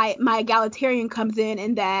that's where my egalitarian comes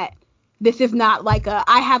in that this is not like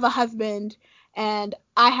I have a husband and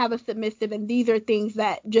I have a submissive, and these are things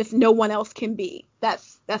that just no one else can be.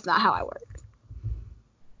 That's not how I work.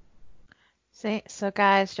 So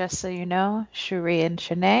guys, just so you know, Cherie and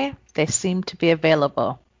Shanae, they seem to be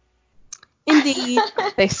available. Indeed.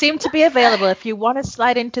 They seem to be available. If you want to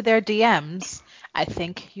slide into their DMs, I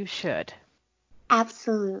think you should.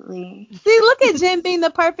 Absolutely. See, look at Jen being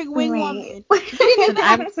the perfect wing woman. Listen,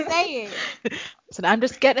 I'm saying. Listen, I'm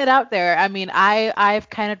just getting it out there. I mean, I've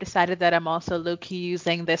kind of decided that I'm also low-key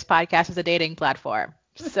using this podcast as a dating platform.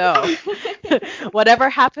 So whatever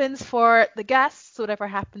happens for the guests, whatever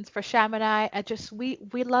happens for Sham and I we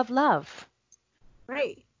love.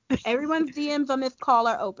 Right. Everyone's DMs on this call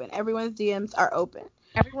are open. Everyone's DMs are open.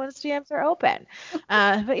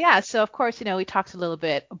 But yeah, so of course, you know, we talked a little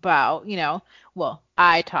bit about, you know, well,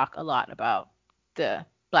 I talk a lot about the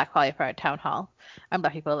Black Poly Pride Town Hall. I'm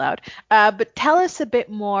Black People Allowed. But tell us a bit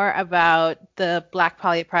more about the Black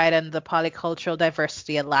Poly Pride and the Polycultural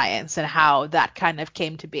Diversity Alliance and how that kind of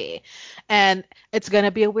came to be. And it's going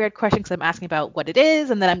to be a weird question because I'm asking about what it is,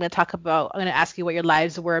 and then I'm going to ask you what your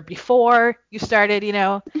lives were before you started, you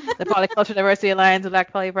know, the Polycultural Diversity Alliance and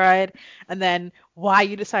Black Poly Pride, and then why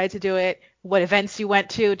you decided to do it, what events you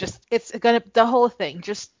went to. Just the whole thing.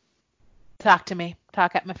 Just talk to me.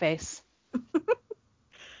 Talk at my face.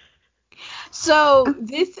 So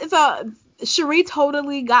this is Cherie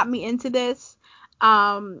totally got me into this.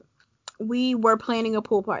 We were planning a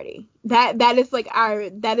pool party. That is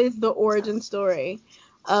the origin story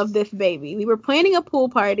of this baby. We were planning a pool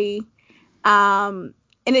party, and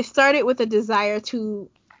it started with a desire to.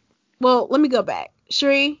 Well, let me go back,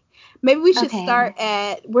 Cherie. Maybe we should start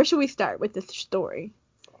at where should we start with this story?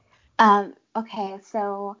 Okay,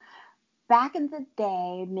 so back in the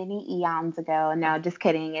day, many eons ago, no, just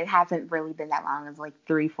kidding, it hasn't really been that long, it was like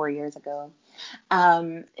 3-4 years ago,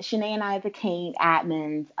 Shanae and I became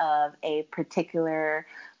admins of a particular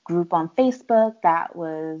group on Facebook that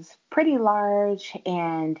was pretty large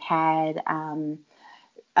and had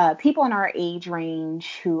people in our age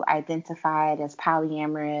range who identified as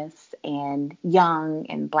polyamorous and young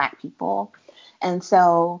and Black people. And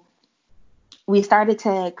so we started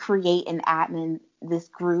to create and admin this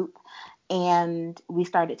group, and we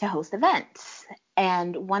started to host events.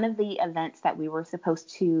 And one of the events that we were supposed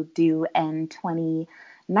to do in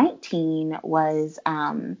 2019 was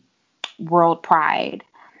World Pride.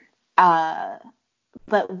 But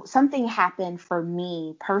something happened for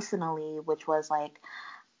me personally, which was like,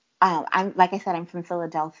 like I said, I'm from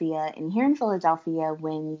Philadelphia, and here in Philadelphia,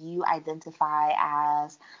 when you identify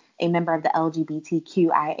as a member of the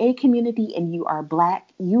LGBTQIA community and you are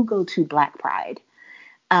Black, you go to Black Pride.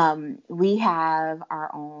 We have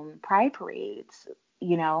our own pride parades,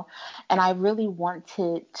 and I really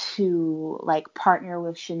wanted to like partner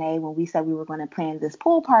with Shanae when we said we were going to plan this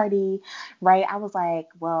pool party, right? I was like,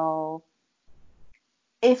 well,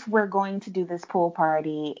 if we're going to do this pool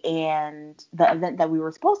party and the event that we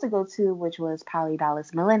were supposed to go to, which was Poly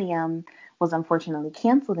Dallas Millennium, was unfortunately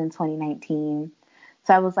canceled in 2019.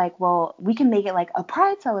 So I was like, well, we can make it like a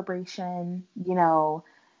pride celebration,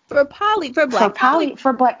 for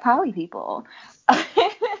Black Poly people.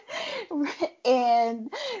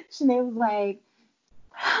 And Shanae was like,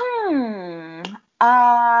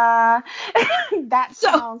 that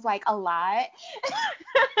sounds like a lot.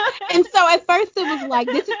 And so at first it was like,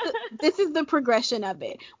 this is the progression of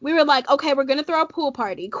it. We were like, okay, we're gonna throw a pool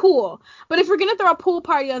party, cool. But if we're gonna throw a pool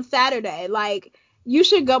party on Saturday, like, you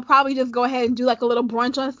should probably just go ahead and do like a little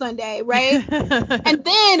brunch on Sunday, right? And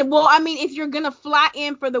then, well, I mean, if you're gonna fly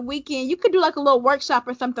in for the weekend, you could do like a little workshop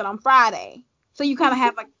or something on Friday. So you kind of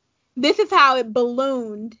have like, this is how it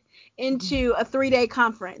ballooned into a 3-day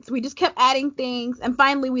conference. We just kept adding things, and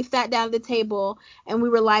finally we sat down at the table and we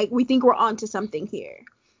were like, we think we're onto something here.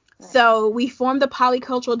 Right. So we formed the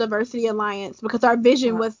Polycultural Diversity Alliance because our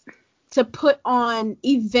vision was to put on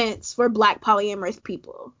events for Black polyamorous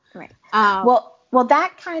people. Right. Well,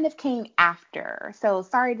 that kind of came after. So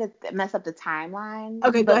sorry to mess up the timeline.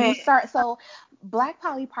 Okay, go ahead. So Black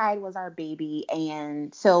Poly Pride was our baby,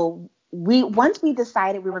 and so once we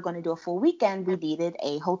decided we were going to do a full weekend, we needed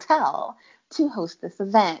a hotel to host this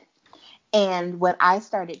event. And what I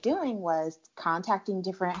started doing was contacting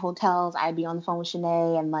different hotels. I'd be on the phone with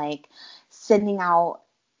Shanae and like sending out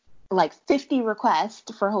like 50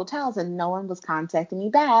 requests for hotels, and no one was contacting me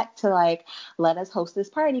back to like let us host this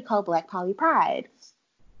party called Black Poly Pride.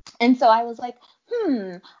 And so I was like,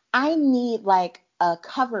 I need like a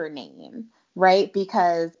cover name, right?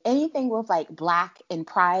 Because anything with like Black and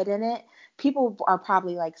pride in it, people are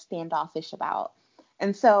probably like standoffish about.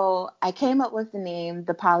 And so I came up with the name,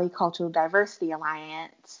 the Polycultural Diversity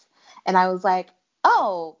Alliance. And I was like,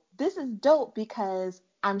 oh, this is dope because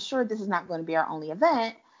I'm sure this is not going to be our only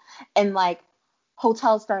event. And like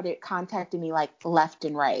hotels started contacting me like left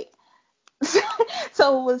and right.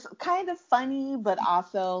 So it was kind of funny, but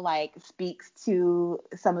also like speaks to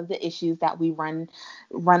some of the issues that we run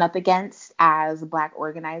up against as Black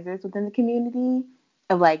organizers within the community,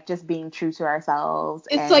 of like just being true to ourselves.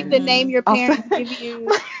 It's like the name your parents give you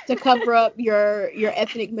to cover up your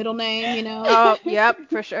ethnic middle name, Oh, yep,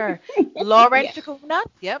 for sure. Lauren Chakuna,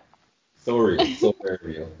 yep. So very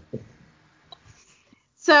real.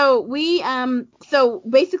 So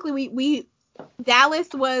basically we Dallas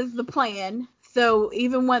was the plan. So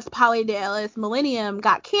even once Poly Dallas Millennium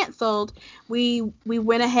got canceled, we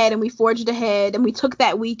went ahead and we forged ahead and we took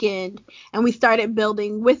that weekend and we started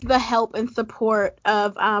building with the help and support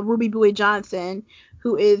of Ruby Bowie Johnson,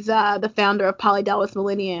 who is the founder of Poly Dallas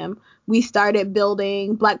Millennium. We started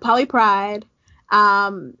building Black Poly Pride.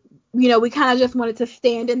 We kind of just wanted to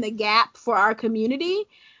stand in the gap for our community,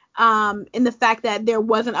 in the fact that there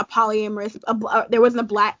wasn't a polyamorous, there wasn't a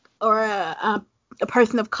Black or a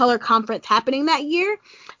person of color conference happening that year.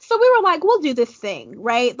 So we were like, we'll do this thing,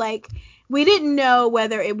 right? Like, we didn't know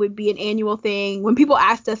whether it would be an annual thing. When people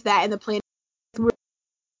asked us that in the plan,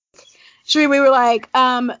 we were like,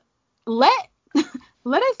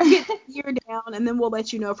 Let us get the year down, and then we'll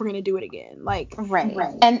let you know if we're gonna do it again. Like, Right.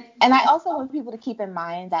 And I also want people to keep in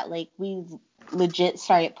mind that like we legit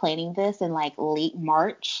started planning this in like late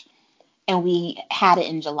March, and we had it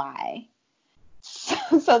in July.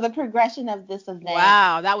 So the progression of this event.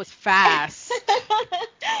 Wow, that was fast.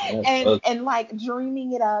 and like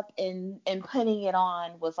dreaming it up and putting it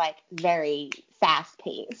on was like very fast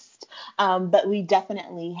paced. But we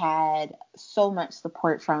definitely had so much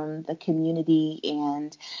support from the community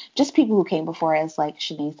and just people who came before us. Like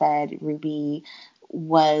Shanae said, Ruby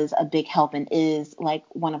was a big help and is like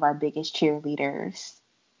one of our biggest cheerleaders.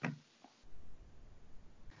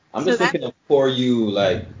 I'm just thinking of for you,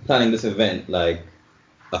 like planning this event like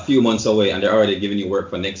a few months away, and they're already giving you work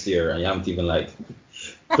for next year, and you haven't even like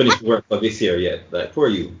finished work for this year yet. Like, for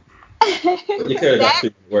you, you clearly got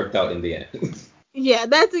things worked out in the end. yeah,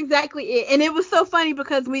 that's exactly it. And it was so funny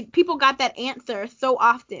because people got that answer so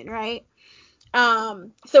often, right?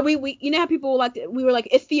 So we you know how people we were like,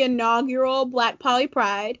 it's the inaugural Black Poly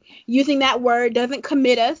Pride. Using that word doesn't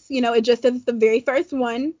commit us, it just says it's the very first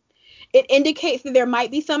one. It indicates that there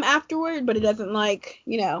might be some afterward, but it doesn't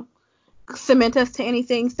cement us to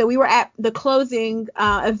anything. So we were at the closing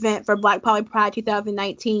event for Black Poly Pride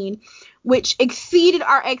 2019, which exceeded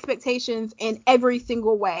our expectations in every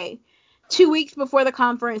single way. 2 weeks before the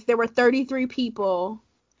conference, there were 33 people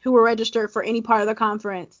who were registered for any part of the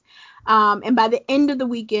conference. And by the end of the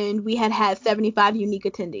weekend, we had 75 unique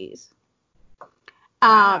attendees.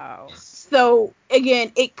 Wow. So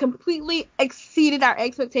again, it completely exceeded our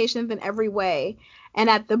expectations in every way. And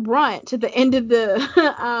at the brunch, at the end of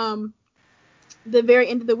the very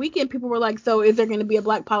end of the weekend, people were like, so is there going to be a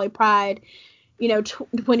Black Poly Pride,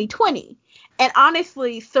 2020? And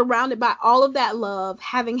honestly, surrounded by all of that love,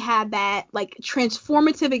 having had that like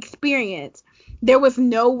transformative experience, there was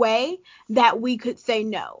no way that we could say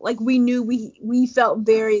no. Like we knew we felt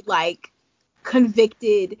very like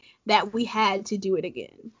convicted that we had to do it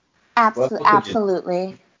again.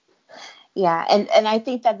 Absolutely. Yeah, and I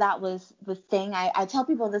think that was the thing. I tell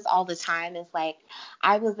people this all the time is like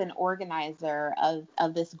I was an organizer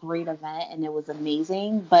of this great event and it was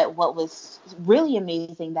amazing. But what was really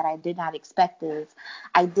amazing that I did not expect is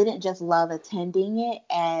I didn't just love attending it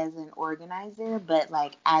as an organizer, but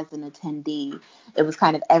like as an attendee. It was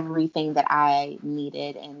kind of everything that I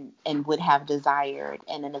needed and would have desired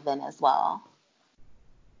in an event as well.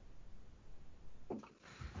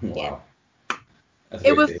 Wow.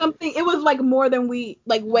 It was something. It was like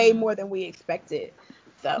way more than we expected.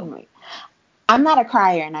 So I'm not a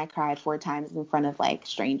crier, and I cried 4 times in front of like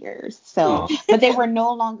strangers. So, but they were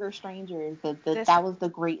no longer strangers. That was the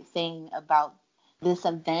great thing about this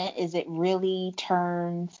event is it really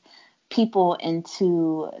turns people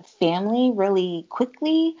into family really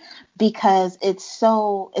quickly because it's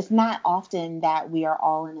not often that we are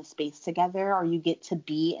all in a space together or you get to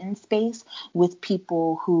be in space with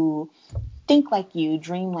people who think like you,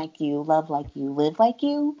 dream like you, love like you, live like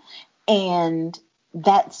you. And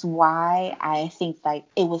that's why I think like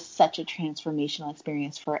it was such a transformational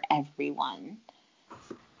experience for everyone.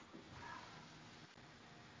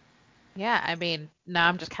 Yeah, I mean, now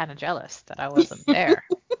I'm just kind of jealous that I wasn't there.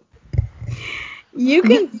 You'll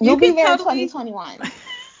be there in 2021.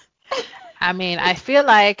 I mean, I feel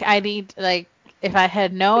like I need if I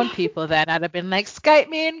had known people then, I'd have been like, Skype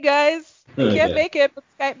me in, guys. I can't make it, but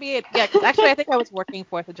Skype me in. Yeah, because actually I think I was working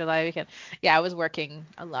 4th of July weekend. Yeah, I was working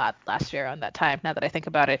a lot last year on that time, now that I think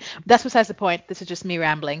about it. But that's besides the point. This is just me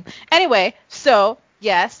rambling. Anyway, so,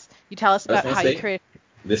 yes, you tell us about how you create.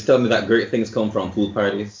 This tells me that great things come from pool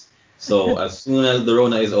parties. So as soon as the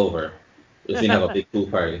Rona is over, we can have a big pool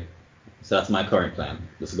party. So that's my current plan.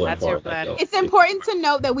 Just going forward. It's important to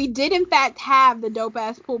note that we did in fact have the dope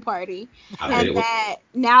ass pool party, and that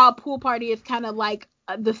now a pool party is kind of like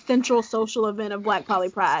the central social event of Black Poly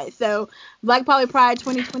Pride. So Black Poly Pride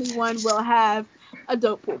 2021 will have a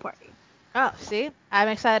dope pool party. Oh, see? I'm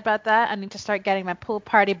excited about that. I need to start getting my pool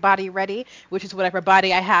party body ready, which is whatever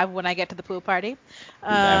body I have when I get to the pool party.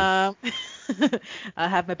 I'll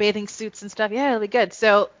have my bathing suits and stuff. Yeah, it'll be good.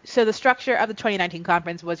 So the structure of the 2019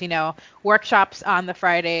 conference was, workshops on the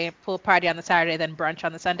Friday, pool party on the Saturday, then brunch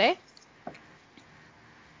on the Sunday.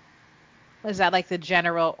 Was that like the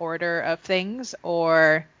general order of things,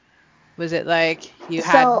 or was it like you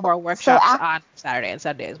had more workshops on Saturday and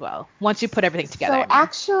Sunday as well, once you put everything together? So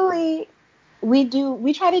actually, we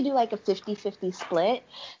try to do like a 50-50 split.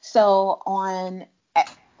 So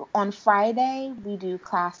on Friday, we do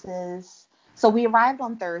classes. So we arrived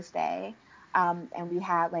on Thursday, and we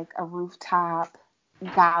had like a rooftop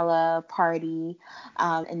gala party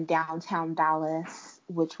in downtown Dallas,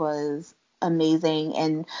 which was amazing.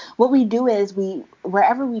 And what we do is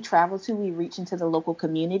wherever we travel to, we reach into the local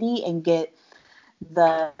community and get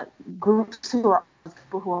the groups who are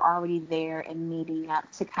people who are already there and meeting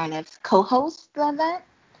up to kind of co-host the event,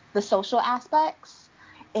 the social aspects.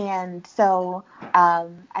 And so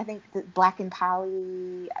I think that Black and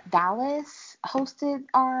Poly Dallas hosted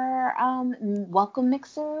our welcome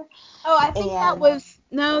mixer. Oh, I think that was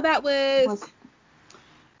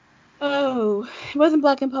it wasn't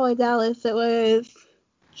Black and Poly Dallas. It was,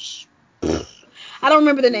 I don't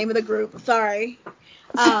remember the name of the group. Sorry.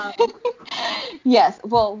 Yes,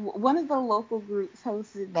 well, one of the local groups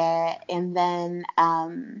hosted that, and then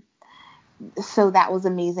so that was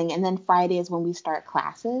amazing. And then Friday is when we start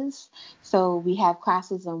classes. So we have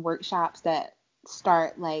classes and workshops that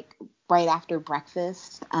start like right after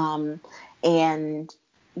breakfast and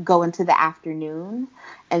go into the afternoon.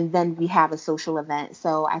 And then we have a social event.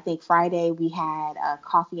 So I think Friday we had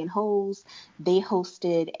Coffee and Hose. They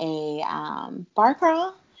hosted a bar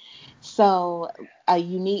crawl. So a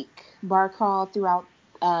unique bar crawl throughout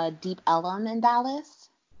Deep Ellum in Dallas.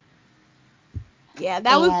 Yeah,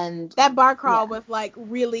 that bar crawl was like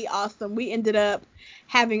really awesome. We ended up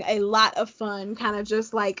having a lot of fun, kind of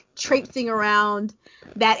just like traipsing around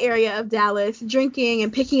that area of Dallas, drinking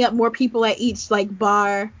and picking up more people at each like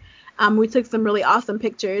bar. We took some really awesome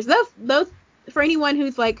pictures. Those for anyone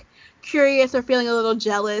who's like curious or feeling a little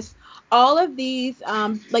jealous, all of these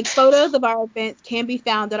like photos of our events can be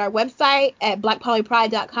found at our website at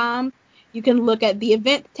blackpolypride.com. You can look at the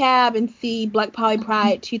event tab and see Black Poly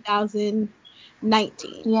Pride 2019.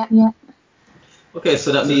 Yeah. Okay,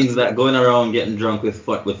 so that means that going around getting drunk with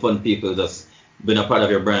fun people just been a part of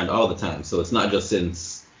your brand all the time. So it's not just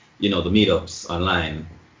since, the meetups online.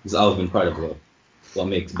 It's always been part of what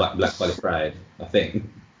makes Black Poly Pride a thing.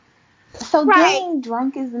 So getting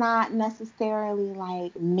drunk is not necessarily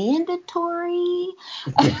like mandatory.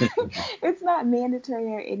 It's not mandatory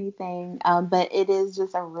or anything, but it is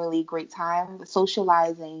just a really great time.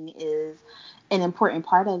 Socializing is an important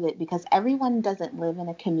part of it because everyone doesn't live in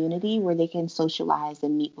a community where they can socialize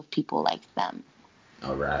and meet with people like them.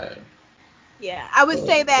 All right. Yeah, I would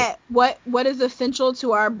say that what is essential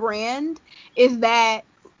to our brand is that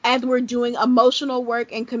as we're doing emotional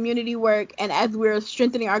work and community work, and as we're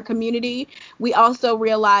strengthening our community, we also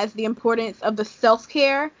realize the importance of the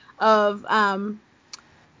self-care of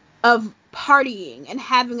partying and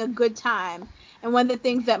having a good time. And one of the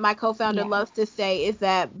things that my co-founder loves to say is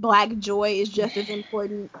that Black joy is just as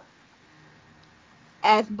important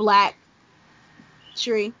as Black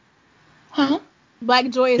Sheree. Huh? Black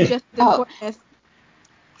joy is just as important as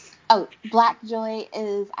Black joy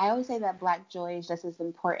is, I always say that Black joy is just as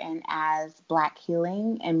important as Black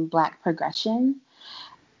healing and Black progression.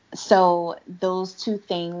 So those two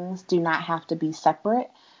things do not have to be separate.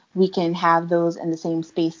 We can have those in the same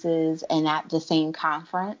spaces and at the same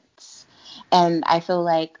conference. And I feel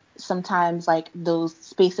like sometimes like those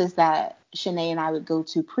spaces that Shanae and I would go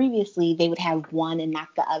to previously, they would have one and not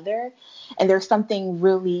the other. And there's something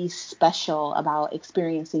really special about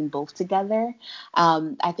experiencing both together.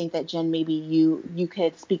 I think that Jen, maybe you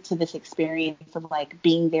could speak to this experience of like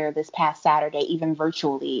being there this past Saturday, even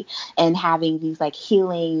virtually, and having these like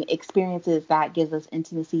healing experiences that gives us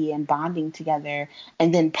intimacy and bonding together,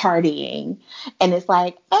 and then partying. And it's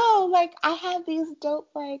like, oh, like I have these dope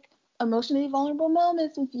like emotionally vulnerable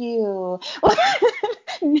moments with you.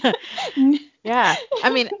 Yeah. I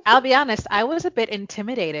mean, I'll be honest, I was a bit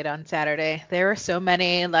intimidated on Saturday. There were so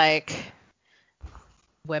many like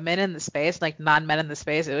women in the space, like non-men in the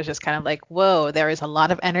space. It was just kind of like, whoa, there is a lot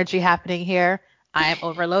of energy happening here. I am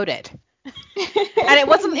overloaded. And it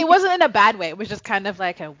wasn't in a bad way. It was just kind of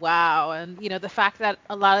like a wow. And the fact that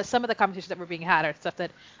some of the conversations that were being had are stuff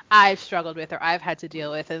that I've struggled with or I've had to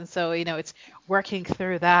deal with. And so, it's working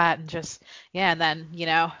through that and just, and then,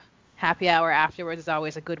 happy hour afterwards is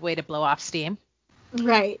always a good way to blow off steam.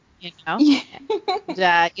 Right. And,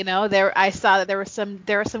 I saw that there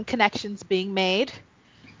were some connections being made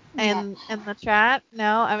in the chat.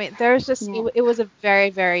 No, I mean, there's just it was a very,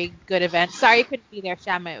 very good event. Sorry you couldn't be there,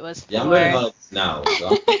 Shama. It was for I'm learning about this now.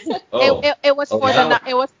 So. it was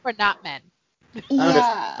for not men.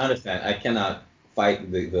 I understand. I cannot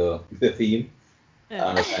fight the theme. I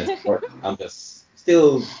understand it's important. I'm just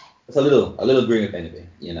still it's a little green if anything,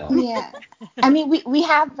 Yeah. I mean, we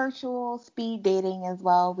have virtual speed dating as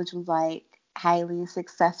well, which was like highly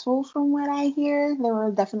successful from what I hear. There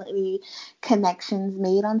were definitely connections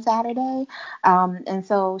made on Saturday. And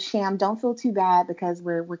so Sham, don't feel too bad because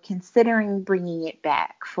we're considering bringing it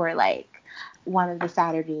back for like one of the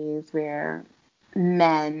Saturdays where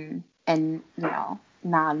men and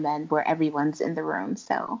non-men, where everyone's in the room.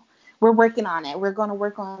 So We're working on it. We're going to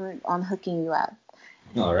work on hooking you up.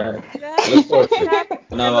 All right. Yeah, I look forward to yeah, it.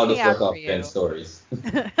 they're Now I'll looking just out work for off Ben's you. stories.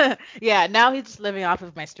 Yeah, now he's just living off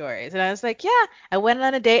of my stories. And I was like, yeah, I went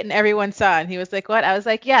on a date and everyone saw. And he was like, what? I was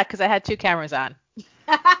like, yeah, because I had 2 cameras on.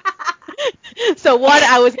 So one,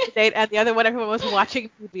 I was on the date, and the other one, everyone was watching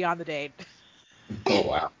me be on the date. Oh,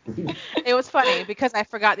 wow. It was funny because I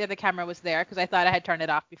forgot the other camera was there because I thought I had turned it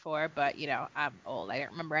off before, but I'm old. I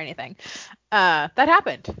don't remember anything. That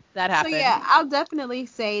happened. That So happened. yeah, I'll definitely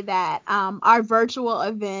say that our virtual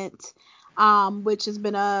event, which has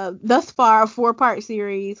been thus far a 4-part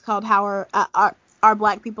series called How Are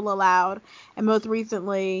Black People Allowed, and most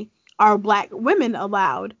recently Are Black Women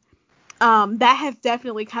Allowed. That has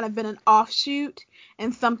definitely kind of been an offshoot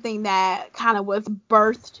and something that kind of was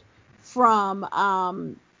birthed from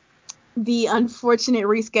the unfortunate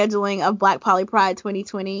rescheduling of Black Poly Pride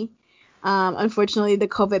 2020. Unfortunately, the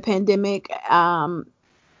COVID pandemic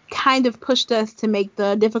kind of pushed us to make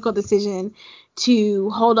the difficult decision to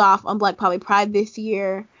hold off on Black Poly Pride this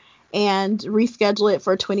year and reschedule it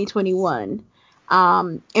for 2021.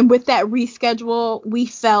 And with that reschedule, we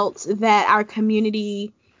felt that our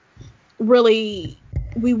community really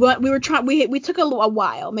we took a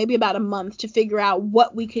while, maybe about a month, to figure out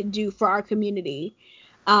what we could do for our community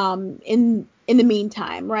in the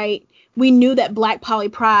meantime, right? We knew that Black Poly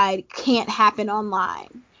Pride can't happen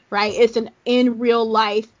online, right? It's an in real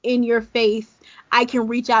life, in your face, I can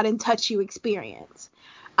reach out and touch you experience.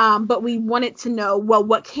 But we wanted to know, well,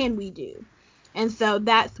 what can we do? And so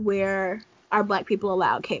that's where our Black People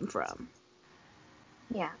Allowed came from.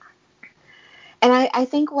 Yeah. And I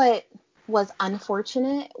think what was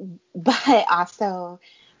unfortunate, but also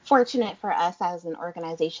fortunate for us as an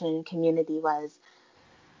organization and community, was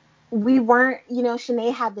we weren't,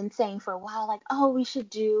 Shanae had been saying for a while, like, oh, we should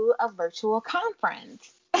do a virtual conference.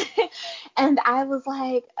 And I was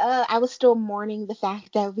like, I was still mourning the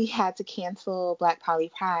fact that we had to cancel Black Poly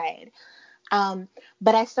Pride.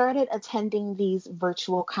 But I started attending these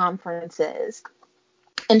virtual conferences.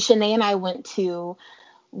 And Shanae and I went to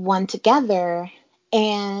one together,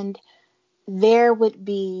 and there would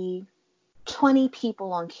be 20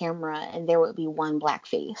 people on camera and there would be one Black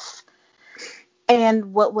face.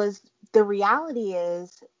 And what was the reality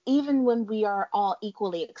is, even when we are all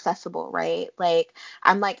equally accessible, right? Like,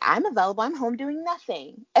 I'm available, I'm home doing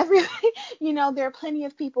nothing. There are plenty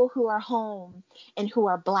of people who are home and who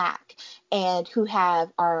are Black and who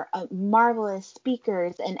are marvelous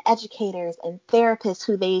speakers and educators and therapists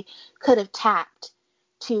who they could have tapped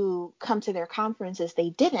to come to their conferences. They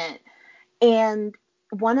didn't. And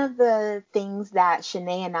one of the things that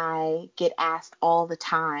Shanae and I get asked all the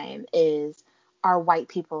time is, are white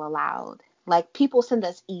people allowed? Like, people send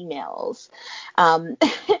us emails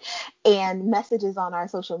and messages on our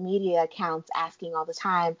social media accounts asking all the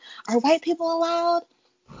time, are white people allowed?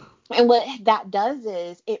 And what that does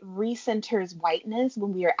is it recenters whiteness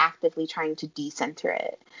when we are actively trying to decenter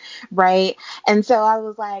it, right? And so I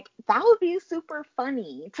was like, that would be super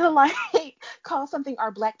funny to call something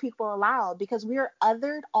 "Are Black People Allowed?" because we are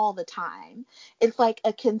othered all the time. It's like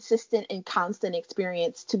a consistent and constant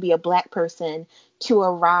experience to be a Black person, to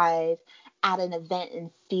arrive at an event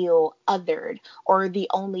and feel othered, or the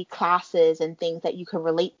only classes and things that you can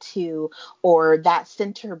relate to or that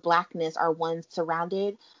center Blackness are ones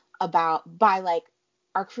surrounded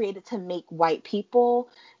are created to make white people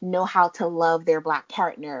know how to love their Black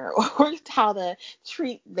partner or how to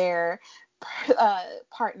treat their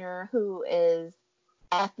partner who is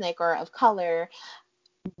ethnic or of color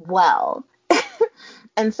well.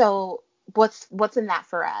 And so what's in that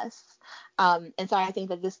for us? And so I think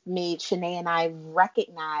that this made Shanae and I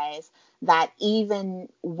recognize that even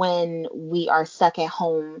when we are stuck at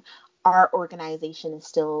home, our organization is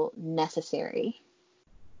still necessary.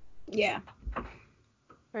 Yeah.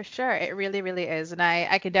 For sure. It really, really is. And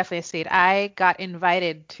I can definitely see it. I got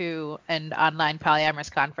invited to an online polyamorous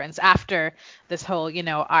conference after this whole,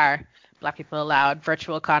 our Black People Allowed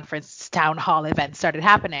virtual conference town hall event started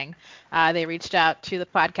happening. They reached out to the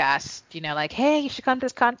podcast, like, hey, you should come to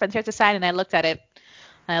this conference. Here's a sign. And I looked at it,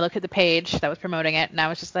 and I looked at the page that was promoting it, and I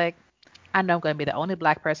was just like, I know I'm going to be the only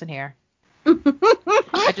Black person here.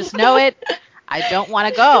 I just know it. I don't want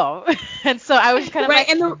to go. And so I was kind of right,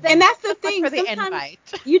 like, and that's the thing. For the sometimes invite.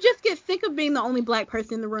 You just get sick of being the only Black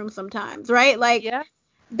person in the room sometimes, right? Like, yeah.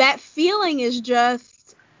 That feeling is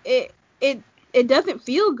just, it doesn't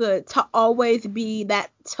feel good to always be that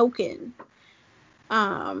token.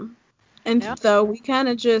 And so we kind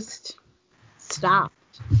of just stop.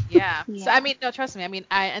 Yeah. So Yeah. I mean, no, trust me. I mean,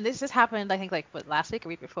 and this just happened. I think like last week or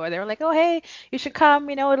week before. They were like, "Oh, hey, you should come.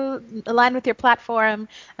 It'll align with your platform." And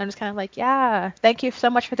I'm just kind of like, "Yeah, thank you so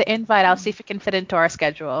much for the invite. I'll see if it can fit into our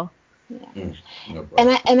schedule." Yeah. No And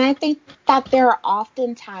problem. I think that there are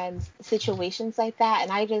oftentimes situations like that,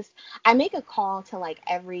 and I make a call to like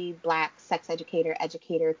every Black sex educator,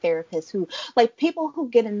 therapist who like people who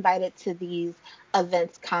get invited to these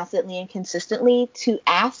events constantly and consistently to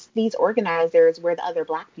ask these organizers where the other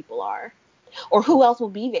Black people are or who else will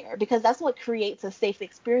be there, because that's what creates a safe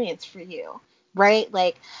experience for you, right?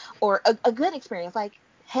 Like, or a good experience. Like,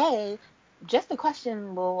 hey, just a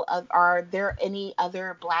question: are there any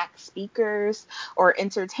other Black speakers or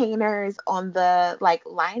entertainers on the like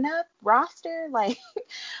lineup roster? Like,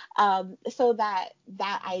 so that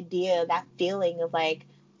idea, that feeling of like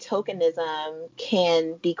tokenism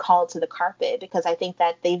can be called to the carpet, because I think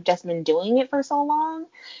that they've just been doing it for so long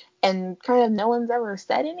and kind of no one's ever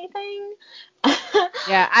said anything.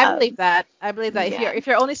 Yeah, I believe that. I believe that Yeah. if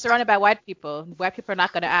you're only surrounded by white people are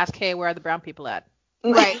not going to ask, "Hey, where are the brown people at?"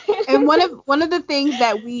 Right. And one of the things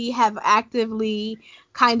that we have actively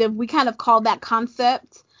kind of call that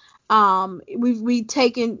concept, we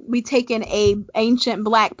taken a ancient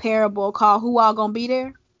Black parable called "Who All Gonna Be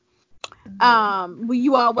There?" You I was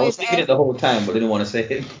always thinking it ask, the whole time, but didn't want to say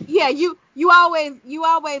it. yeah, you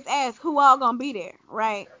always ask who all gonna be there,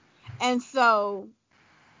 right? And so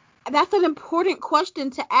that's an important question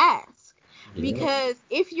to ask, Yeah. because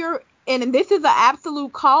if you're, and this is an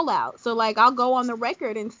absolute call out, so like I'll go on the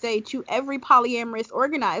record and say to every polyamorous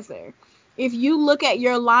organizer, if you look at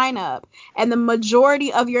your lineup and the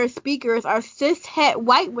majority of your speakers are cis het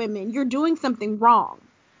white women, you're doing something wrong.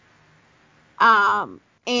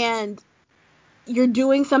 And you're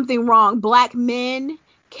doing something wrong. Black men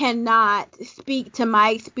cannot speak to my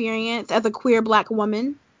experience as a queer Black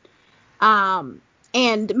woman.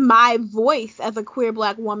 And my voice as a queer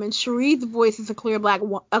Black woman, Cherie's voice as a queer Black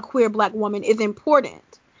woman is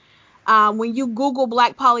important. When you Google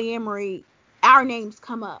Black polyamory, our names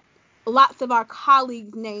come up. Lots of our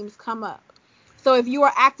colleagues' names come up. So if you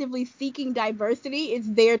are actively seeking diversity, it's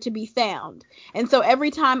there to be found. And so every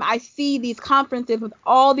time I see these conferences with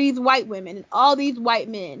all these white women and all these white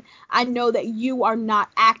men, I know that you are not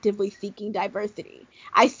actively seeking diversity.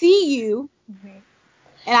 I see you,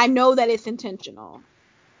 and I know that it's intentional.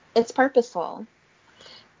 It's purposeful,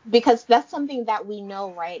 because that's something that we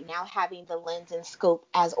know right now, having the lens and scope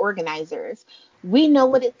as organizers. We know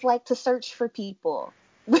what it's like to search for people.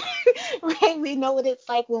 Right? We know what it's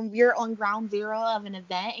like when you're on ground zero of an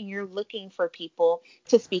event and you're looking for people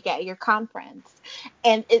to speak at your conference.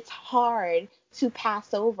 And it's hard to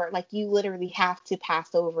pass over, like you literally have to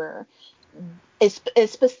pass over, it's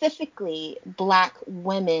specifically Black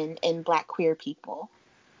women and Black queer people.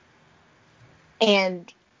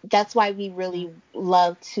 And that's why we really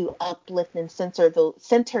love to uplift and center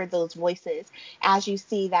those voices. As you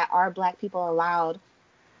see that our Black People Aloud,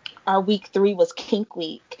 our week 3 was Kink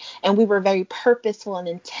Week, and we were very purposeful and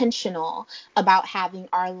intentional about having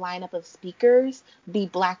our lineup of speakers be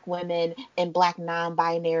Black women and Black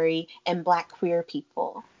non-binary and Black queer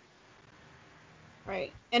people.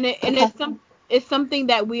 Right. And it's something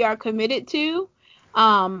that we are committed to,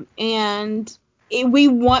 and we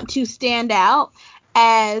want to stand out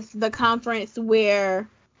as the conference where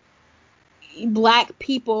Black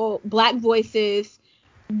people, Black voices,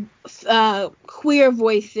 queer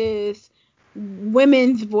voices,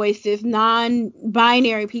 women's voices,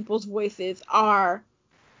 non-binary people's voices are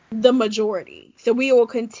the majority. So we will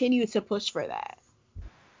continue to push for that.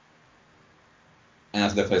 And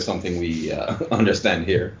that's definitely something we understand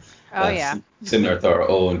here. Oh, That's yeah. similar to our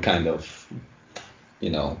own kind of,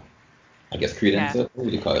 I guess credence. Yeah. What do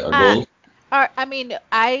you call it? Our Uh, goal. I mean,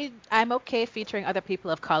 I'm okay featuring other people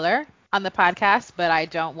of color on the podcast, but I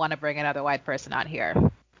don't want to bring another white person on here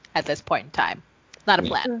at this point in time. Not a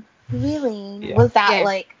plan. Really? Yeah. Was that Yeah.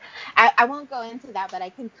 like, I won't go into that, but I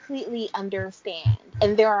completely understand.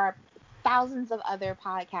 And there are thousands of other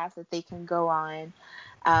podcasts that they can go on.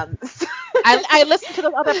 I listen to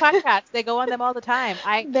those other podcasts. They go on them all the time.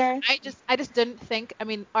 There. I just didn't think. I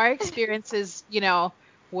mean, our experiences,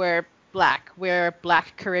 we're Black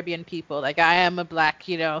Caribbean people. Like I am a Black,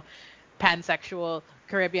 pansexual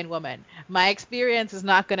Caribbean woman. My experience is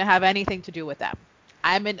not going to have anything to do with them.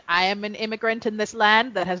 I am an immigrant in this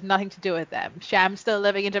land that has nothing to do with them. Sham's still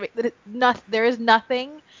living in Jamaica. There is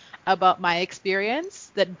nothing about my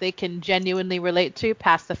experience that they can genuinely relate to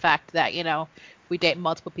past the fact that, we date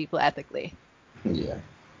multiple people ethically. Yeah.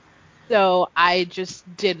 So I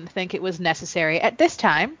just didn't think it was necessary at this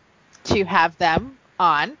time to have them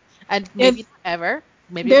on, and maybe not ever,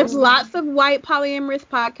 maybe There's lots of white polyamorous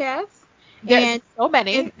podcasts. There's so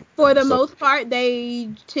many. And for the most part, they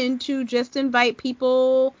tend to just invite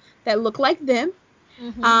people that look like them.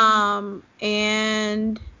 Mhm.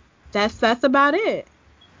 And that's about it.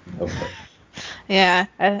 Okay. Yeah,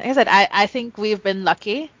 like I said, I think we've been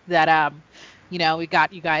lucky that we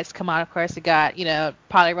got you guys come on. Of course, we got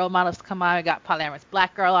poly role models to come on. We got polyamorous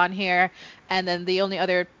black girl on here, and then the only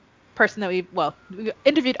other person that we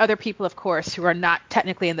interviewed other people, of course, who are not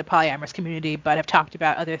technically in the polyamorous community, but have talked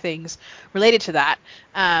about other things related to that.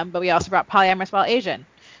 But we also brought polyamorous while Asian,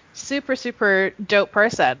 super super dope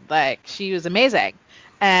person. Like, she was amazing,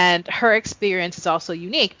 and her experience is also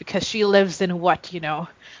unique because she lives in what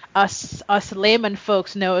us layman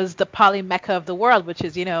folks know as the poly mecca of the world, which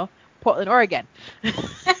is Portland, Oregon.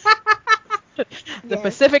 The Yes.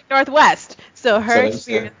 Pacific Northwest. So her So that's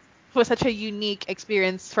experience was such a unique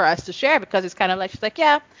experience for us to share, because it's kind of like, she's like,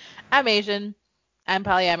 yeah, I'm Asian, I'm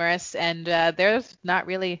polyamorous, and there's not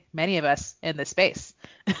really many of us in this space.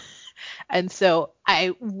 And so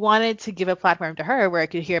I wanted to give a platform to her where I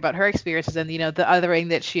could hear about her experiences and the othering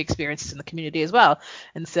that she experiences in the community as well.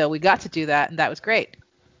 And so we got to do that, and that was great.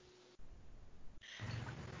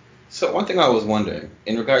 So one thing I was wondering,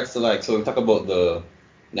 in regards to so we talk about the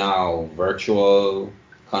now virtual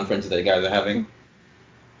conferences that you guys are having.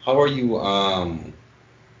 How are you, other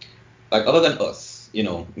than us,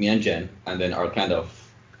 me and Jen, and then our kind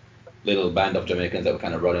of little band of Jamaicans that we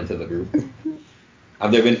kind of brought into the group?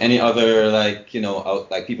 Have there been any other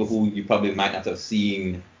people who you probably might not have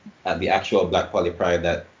seen at the actual Black Poly Pride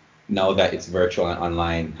that now that it's virtual and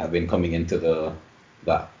online have been coming into the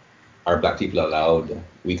our Black People Allowed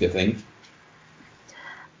weekly thing?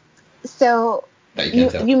 So That you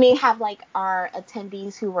can tell. you may have our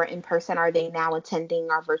attendees who were in person. Are they now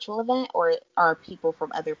attending our virtual event, or are people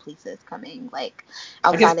from other places coming,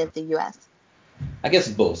 outside of the U.S.? I guess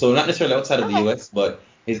both. So not necessarily outside of the Okay. U.S., but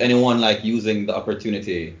is anyone using the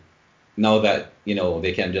opportunity now that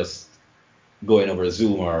they can just go in over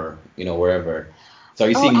Zoom or wherever? So are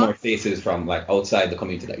you seeing more faces from outside the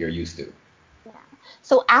community that you're used to? Yeah.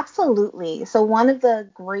 So absolutely. So one of the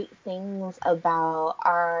great things about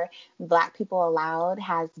our Black People Allowed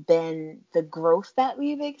has been the growth that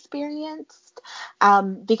we've experienced,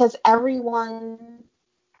 because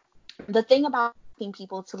the thing about asking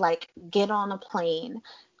people to get on a plane,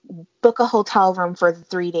 book a hotel room for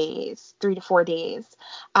 3 days, 3 to 4 days,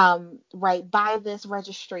 right, buy this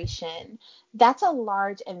registration, that's a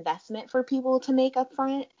large investment for people to make up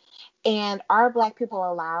front. And our Black People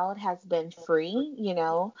Allowed has been free. We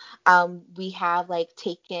have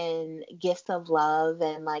taken gifts of love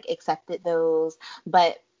and accepted those,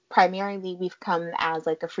 but primarily we've come as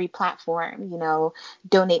a free platform.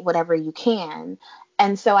 Donate whatever you can.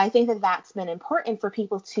 And so I think that that's been important for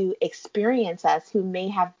people to experience us who may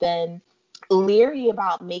have been leery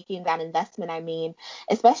about making that investment. I mean,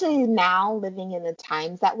 especially now living in the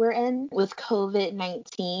times that we're in with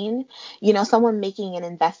COVID-19, someone making an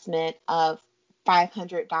investment of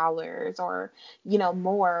 $500 or,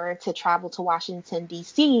 more to travel to Washington,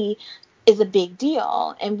 D.C. is a big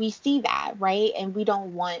deal. And we see that, right? And we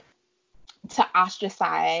don't want to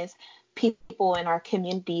ostracize people in our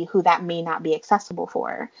community who that may not be accessible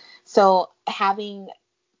for. So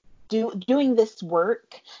doing this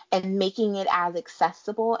work and making it as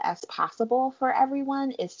accessible as possible for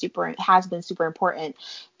everyone has been super important.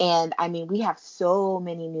 And I mean, we have so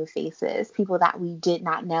many new faces, people that we did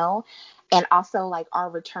not know, and also our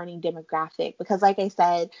returning demographic, because like I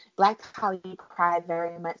said, Black Poly Pride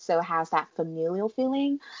very much so has that familial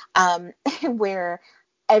feeling, where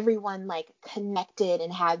everyone connected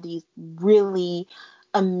and had these really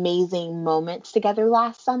amazing moments together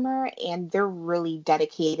last summer, and they're really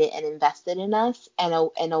dedicated and invested in us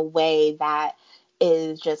in a way that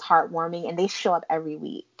is just heartwarming, and they show up every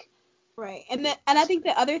week. Right. And I think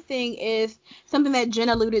the other thing is something that Jen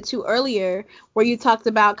alluded to earlier, where you talked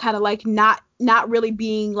about kind of not really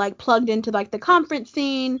being plugged into the conference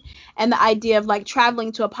scene, and the idea of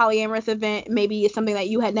traveling to a polyamorous event maybe is something that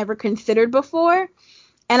you had never considered before.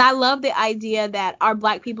 And I love the idea that our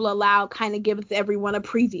Black People Allowed kind of gives everyone a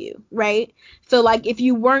preview, right? So if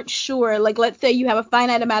you weren't sure, let's say you have a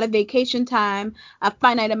finite amount of vacation time, a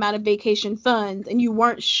finite amount of vacation funds, and you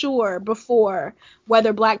weren't sure before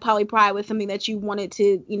whether Black Poly Pride was something that you wanted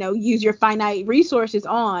to, use your finite resources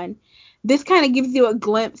on, this kind of gives you a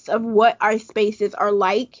glimpse of what our spaces are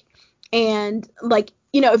like. And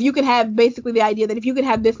if you could have basically the idea that if you could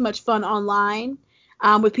have this much fun online,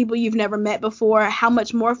 with people you've never met before, how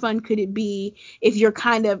much more fun could it be if you're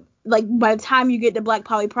kind of by the time you get to Black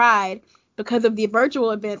Poly Pride, because of the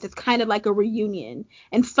virtual events, it's kind of like a reunion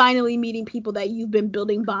and finally meeting people that you've been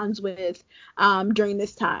building bonds with during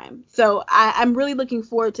this time. So I'm really looking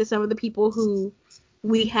forward to some of the people who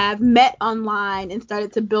we have met online and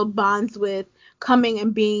started to build bonds with coming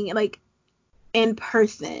and being like in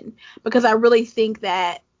person, because I really think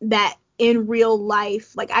that in real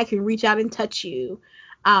life, like I can reach out and touch you,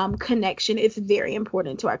 connection is very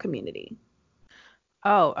important to our community.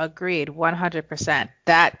 Oh, agreed, 100%.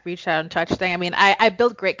 That reach out and touch thing. I mean, I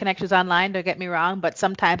build great connections online, don't get me wrong, but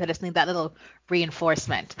sometimes I just need that little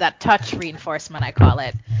reinforcement, that touch reinforcement, I call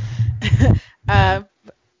it.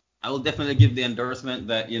 I will definitely give the endorsement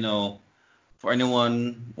that, for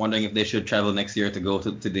anyone wondering if they should travel next year to go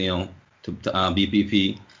to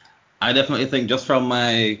BPP, I definitely think just from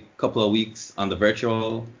my couple of weeks on the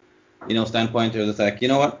virtual, standpoint, it was like, you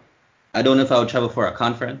know what? I don't know if I would travel for a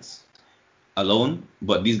conference alone,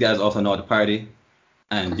 but these guys also know how to party,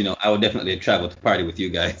 and I would definitely travel to party with you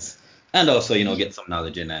guys, and also get some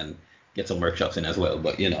knowledge in and get some workshops in as well.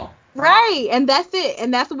 But right, and that's it,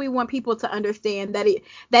 and that's what we want people to understand, that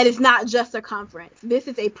it's not just a conference. This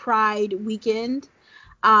is a Pride weekend,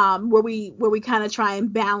 where we kind of try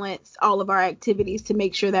and balance all of our activities to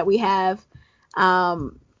make sure that we have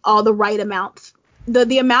all the right amounts.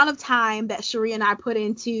 The amount of time that Cherie and I put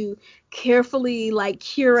into carefully like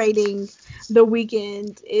curating the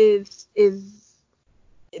weekend is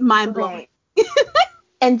mind blowing. Right.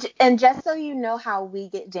 And just so you know how we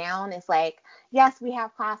get down, it's like, yes, we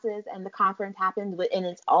have classes and the conference happens, and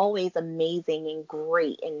it's always amazing and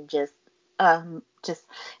great and just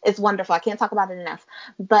it's wonderful. I can't talk about it enough.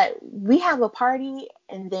 But we have a party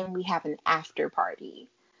and then we have an after party.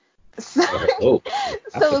 So,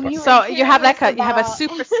 you have a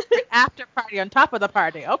super secret after party on top of the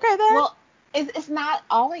party. Okay, then. Well, it's not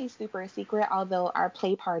always super secret, although our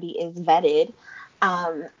play party is vetted.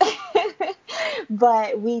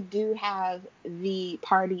 But we do have the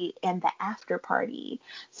party and the after party.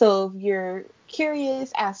 So if you're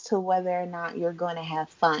curious as to whether or not you're going to have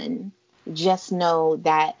fun, just know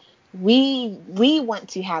that we want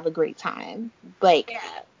to have a great time. Like. Yeah.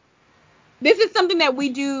 This is something that we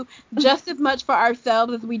do just as much for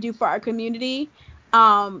ourselves as we do for our community.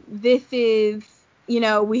 This is,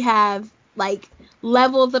 we have like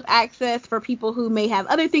levels of access for people who may have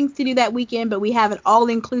other things to do that weekend, but we have an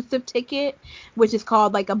all-inclusive ticket, which is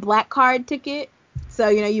called like a black card ticket. So,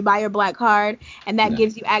 you buy your black card and that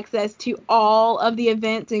gives you access to all of the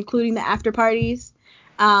events, including the after parties.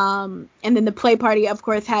 And then the play party, of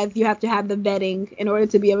course, you have to have the vetting in order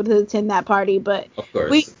to be able to attend that party. But of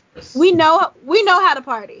course. We know how to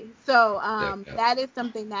party, so that is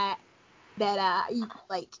something that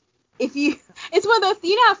like, if you, it's one of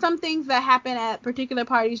those, how some things that happen at particular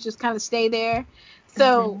parties just kind of stay there.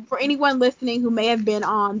 So for anyone listening who may have been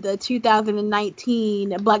on the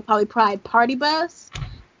 2019 Black Poly Pride party bus,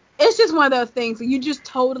 it's just one of those things where you just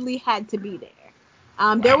totally had to be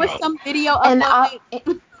there. There was some video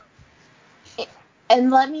uploaded.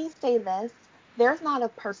 And let me say this. There's not a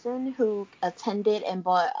person who attended and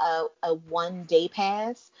bought a 1-day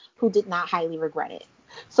pass who did not highly regret it.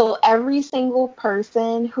 So every single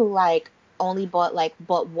person who only bought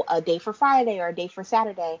a day for Friday or a day for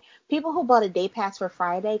Saturday, people who bought a day pass for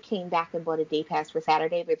Friday came back and bought a day pass for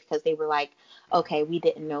Saturday because they were like, okay, we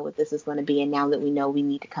didn't know what this is going to be, and now that we know, we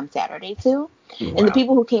need to come Saturday too. Wow. And the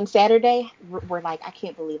people who came Saturday were like, I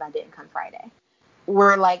can't believe I didn't come Friday.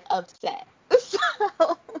 We're like upset.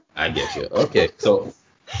 So. I get you. Okay, so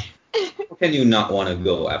how can you not want to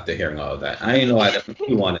go after hearing all of that? I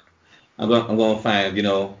definitely want it. I'm going to find,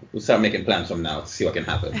 we'll start making plans from now to see what can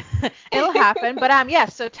happen. It'll happen.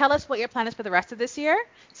 But so tell us what your plan is for the rest of this year.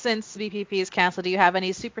 Since BPP is canceled, do you have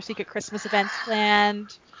any super secret Christmas events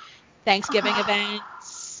planned? Thanksgiving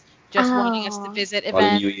events? Just wanting us to visit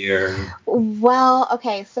events? New Year. Well,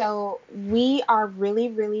 okay, so we are really,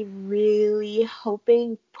 really, really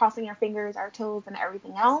hoping, crossing our fingers, our toes, and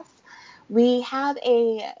everything else. We have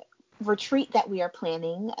a retreat that we are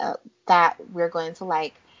planning that we're going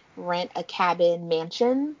to rent a cabin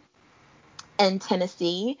mansion in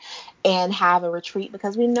Tennessee and have a retreat,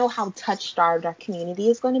 because we know how touch-starved our community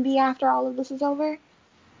is going to be after all of this is over.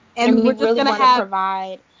 And we really want to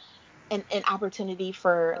provide an opportunity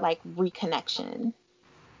for reconnection.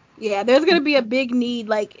 Yeah, there's going to be a big need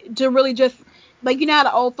to really just how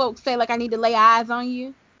the old folks say, I need to lay eyes on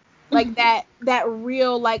you. That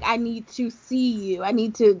real, I need to see you. I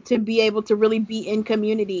need to be able to really be in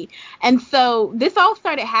community. And so this all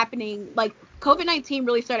started happening, COVID-19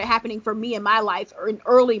 really started happening for me in my life in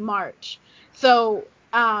early March. So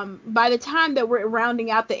by the time that we're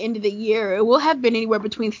rounding out the end of the year, it will have been anywhere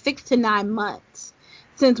between 6 to 9 months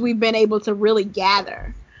since we've been able to really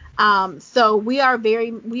gather. So we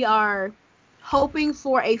are hoping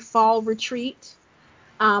for a fall retreat.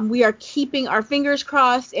 We are keeping our fingers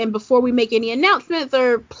crossed, and before we make any announcements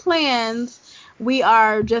or plans, we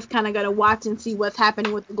are just kind of going to watch and see what's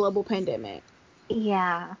happening with the global pandemic.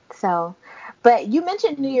 Yeah. So, but you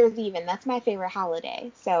mentioned New Year's Eve, and that's my favorite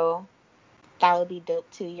holiday. So that would be dope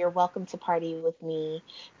too. You're welcome to party with me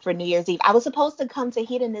for New Year's Eve. I was supposed to come to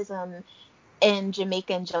Hedonism in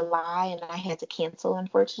Jamaica in July, and I had to cancel,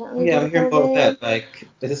 unfortunately. Yeah, due I'm to hearing about COVID. that. Like,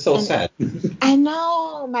 this is so And sad. I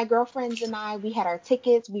know my girlfriends and I, we had our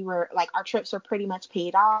tickets. We were like, our trips were pretty much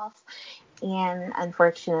paid off. And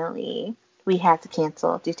unfortunately, we had to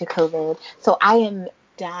cancel due to COVID. So I am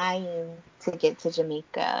dying to get to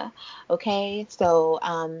Jamaica. Okay. So,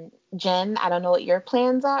 Jen, I don't know what your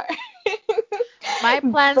plans are. My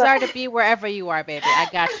plans But- are to be wherever you are, baby. I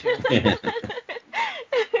got you.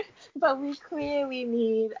 But we clearly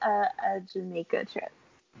need a Jamaica trip.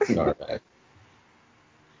 All right.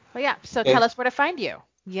 Well, yeah. So Okay. tell us where to find you.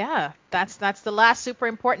 Yeah, that's the last super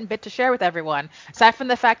important bit to share with everyone. Aside from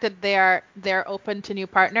the fact that they're open to new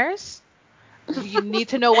partners, you need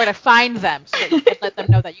to know where to find them so that you can let them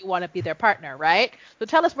know that you want to be their partner, right? So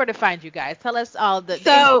tell us where to find you guys. Tell us all the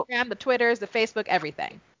Instagram, the Twitters, the Facebook,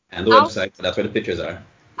 everything. And the website, that's where the pictures are.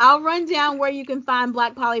 I'll run down where you can find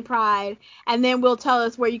Black Poly Pride, and then we'll tell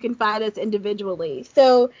us where you can find us individually.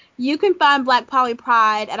 So you can find Black Poly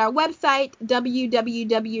Pride at our website,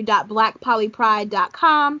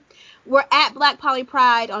 www.blackpolypride.com. We're at Black Poly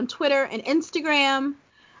Pride on Twitter and Instagram.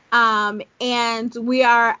 And we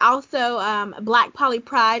are also Black Poly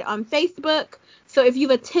Pride on Facebook. So if you've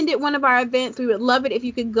attended one of our events, we would love it if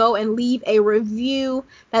you could go and leave a review.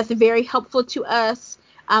 That's very helpful to us.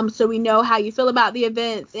 So we know how you feel about the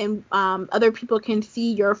events, and other people can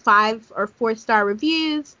see your 5 or 4-star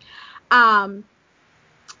reviews.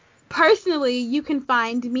 Personally, you can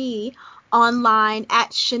find me online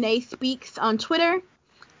at Shanae Speaks on Twitter,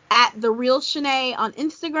 at The Real Shanae on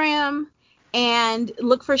Instagram, and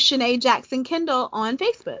look for Shanae Jackson Kendall on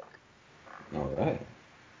Facebook. All right.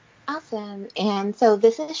 Awesome. And so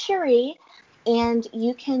this is Cherie, and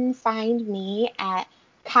you can find me at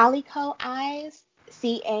Calico Eyes,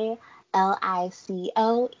 CALICOEYEZ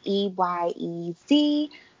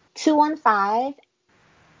 215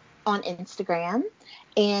 on Instagram,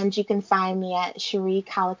 and you can find me at Cherie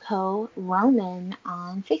Calico Roman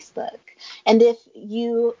on Facebook. And if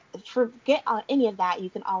you forget any of that, you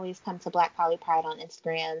can always come to Black Poly Pride on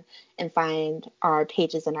Instagram and find our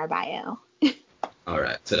pages in our bio. All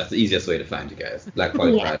right. So that's the easiest way to find you guys. Black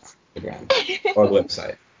Poly Pride Yes. Instagram or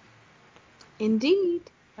website. Indeed.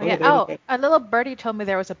 Oh, yeah. Oh, a little birdie told me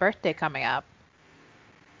there was a birthday coming up.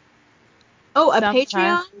 Oh, a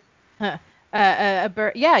Sometime. Patreon?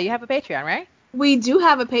 Yeah, you have a Patreon, right? We do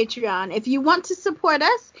have a Patreon. If you want to support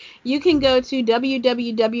us, you can go to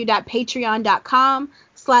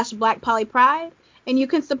www.patreon.com/blackpolypride, and you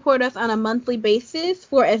can support us on a monthly basis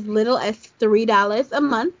for as little as $3 a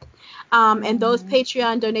month. And those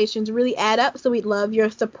Patreon donations really add up, so we'd love your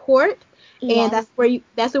support. Yes. And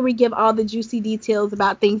that's where we give all the juicy details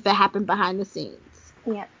about things that happen behind the scenes.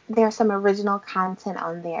 Yeah, there's some original content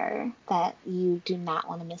on there that you do not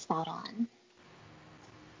want to miss out on.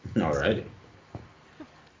 All righty.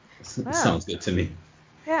 Wow. Sounds good to me.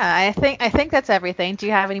 Yeah, I think that's everything. Do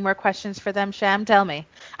you have any more questions for them, Sham? Tell me.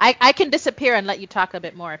 I can disappear and let you talk a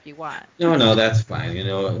bit more if you want. No, that's fine. You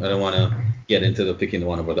know, I don't want to get into the picking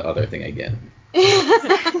one over the other thing again.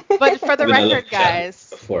 But for the Even I love record, chatting, guys,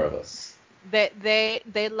 the 4 of us.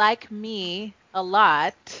 they like me a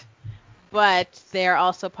lot, but they're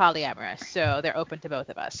also polyamorous, so they're open to both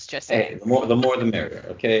of us. Just saying. Hey, the more the merrier,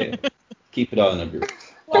 okay? Keep it all in a group.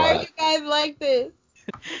 Why are you guys like this?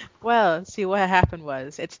 Well, see, what happened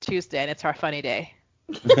was it's Tuesday and it's our funny day.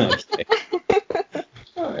 Okay.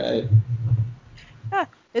 All right.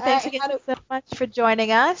 Thanks again so much for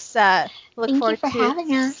joining us. Look Thank forward you for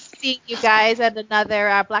having us. seeing you guys at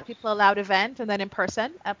another Black People Allowed event, and then in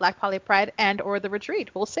person at Black Poly Pride and or the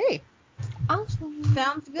retreat. We'll see. Awesome.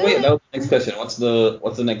 Sounds good. Wait, that was the next question. What's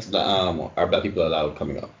the next Are Black People Allowed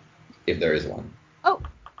coming up, if there is one?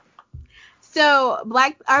 So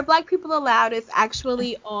our Black People Allowed is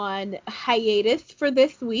actually on hiatus for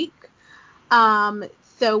this week.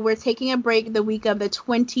 So we're taking a break the week of the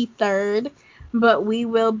 23rd, but we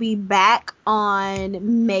will be back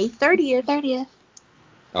on May 30th.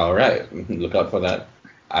 All right. Look out for that.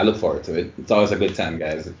 I look forward to it. It's always a good time,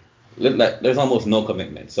 guys. There's almost no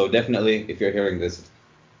commitment. So definitely, if you're hearing this,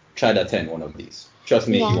 try to attend one of these. Trust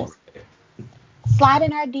me, Yes. you won't. slide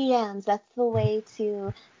in our DMs. That's the way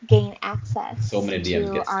to gain access So many DMs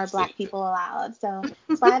to get our Black sick. People Allowed. So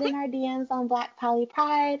slide in our DMs on Black Poly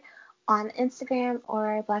Pride on Instagram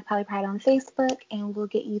or Black Poly Pride on Facebook, and we'll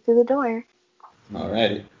get you through the door.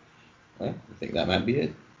 Alrighty. Well, I think that might be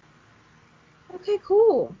it. Okay,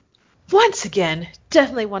 cool. Once again,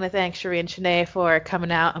 definitely want to thank Cherie and Shanae for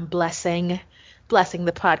coming out and blessing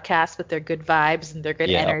the podcast with their good vibes and their good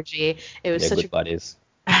energy. It was They're such good a buddies.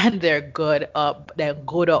 and they're good up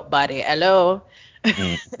body. Hello.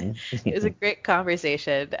 Mm-hmm. It was a great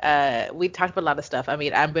conversation. We talked about a lot of stuff. I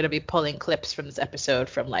mean, I'm going to be pulling clips from this episode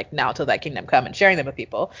from like now till that kingdom come and sharing them with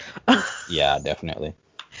people. Yeah, definitely.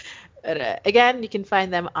 But, again, you can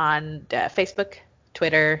find them on Facebook,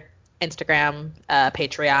 Twitter, Instagram,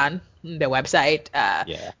 Patreon, their website.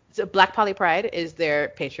 Yeah. So Black Poly Pride is their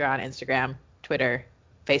Patreon, Instagram, Twitter,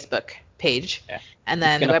 Facebook page. Yeah. And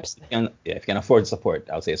then the website. If you can afford support,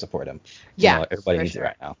 I would say support them. Yeah, You know, everybody for needs sure. it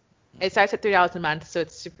right now. It starts at $3 a month, so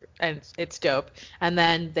it's super, and it's dope. And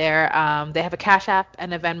then they have a Cash App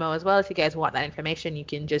and a Venmo as well. If you guys want that information, you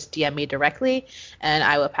can just DM me directly, and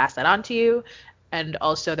I will pass that on to you. And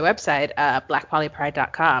also the website,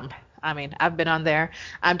 blackpolypride.com. I mean, I've been on there.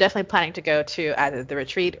 I'm definitely planning to go to either the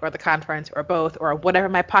retreat or the conference or both or whatever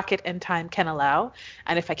my pocket and time can allow.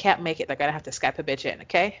 And if I can't make it, they're gonna have to Skype a bitch in,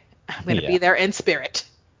 okay? I'm gonna be there in spirit.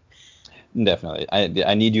 Definitely.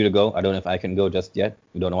 I need you to go. I don't know if I can go just yet.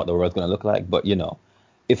 We don't know what the world's going to look like. But, you know,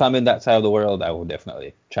 if I'm in that side of the world, I will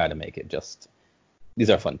definitely try to make it. Just, these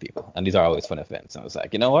are fun people. And these are always fun events. And I was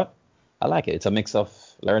like, you know what? I like it. It's a mix of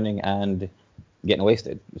learning and getting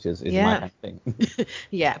wasted, which is my kind of thing.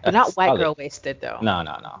 Yeah, but not white solid. girl wasted, though. No.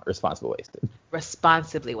 Responsible wasted.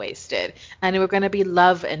 Responsibly wasted. And we're going to be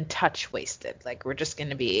love and touch wasted. Like, we're just going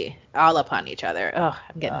to be all upon each other. Oh,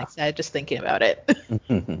 I'm getting excited just thinking about it.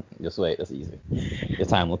 Just wait. That's easy. Your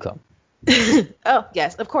time will come. Oh,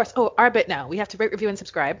 yes, of course. Oh, our bit now. We have to rate, review, and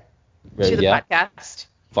subscribe to the podcast.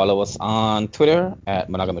 Follow us on Twitter at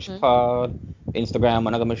monogamishpod, Instagram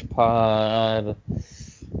monogamishpod.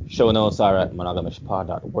 Show notes are at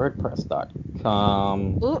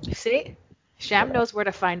monogamishpod.wordpress.com. Ooh, see? Sham knows where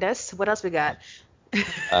to find us. What else we got?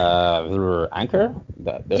 Anchor.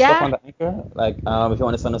 There's stuff on the Anchor. Like, if you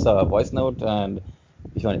want to send us a voice note and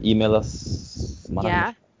if you want to email us,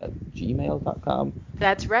 at gmail.com.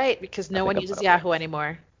 That's right, because no one uses Yahoo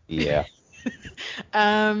anymore. Yeah.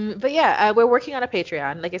 But yeah, we're working on a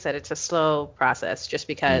Patreon. Like I said, it's a slow process just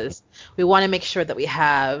because we want to make sure that we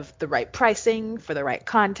have the right pricing for the right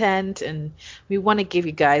content, and we want to give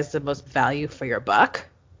you guys the most value for your buck.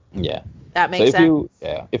 Yeah. That makes sense.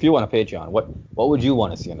 If you want a Patreon, what would you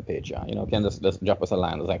want to see on the Patreon? You know, can just drop us a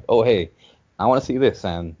line. It's like, oh hey, I want to see this,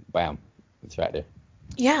 and bam, it's right there.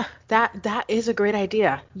 Yeah, that is a great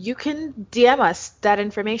idea. You can DM us that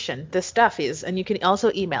information, the stuff is, and you can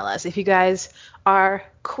also email us if you guys are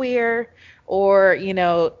queer or, you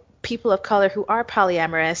know, people of color who are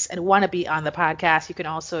polyamorous and want to be on the podcast. You can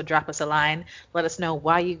also drop us a line. Let us know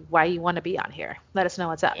why you want to be on here. Let us know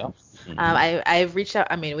what's up. Yeah. Mm-hmm. I've reached out.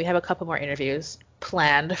 I mean, we have a couple more interviews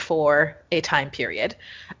planned for a time period.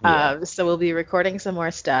 So we'll be recording some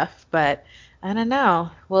more stuff, but I don't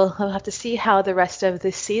know. We'll have to see how the rest of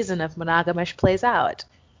this season of Monogamish plays out.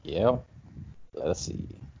 Yeah. Let's see.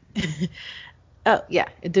 Oh, yeah.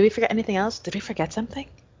 Did we forget anything else? Did we forget something?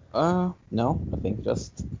 No. I think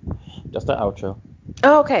just the outro.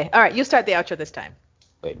 Oh, okay. All right. You start the outro this time.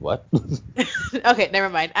 Wait, what? Okay, never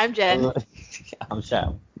mind. I'm Jen. I'm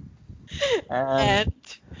Sham. And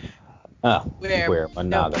we're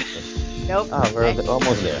monogamous. Nope. Oh, we're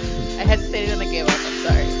almost there. I hesitated and I gave up. I'm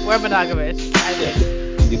sorry. We're monogamous. I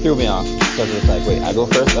win. You threw me off because it's like, wait, I go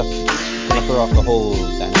first? That's throw off the whole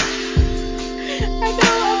dynamic. I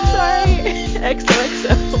know. I'm sorry.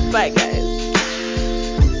 XOXO. Bye, guys.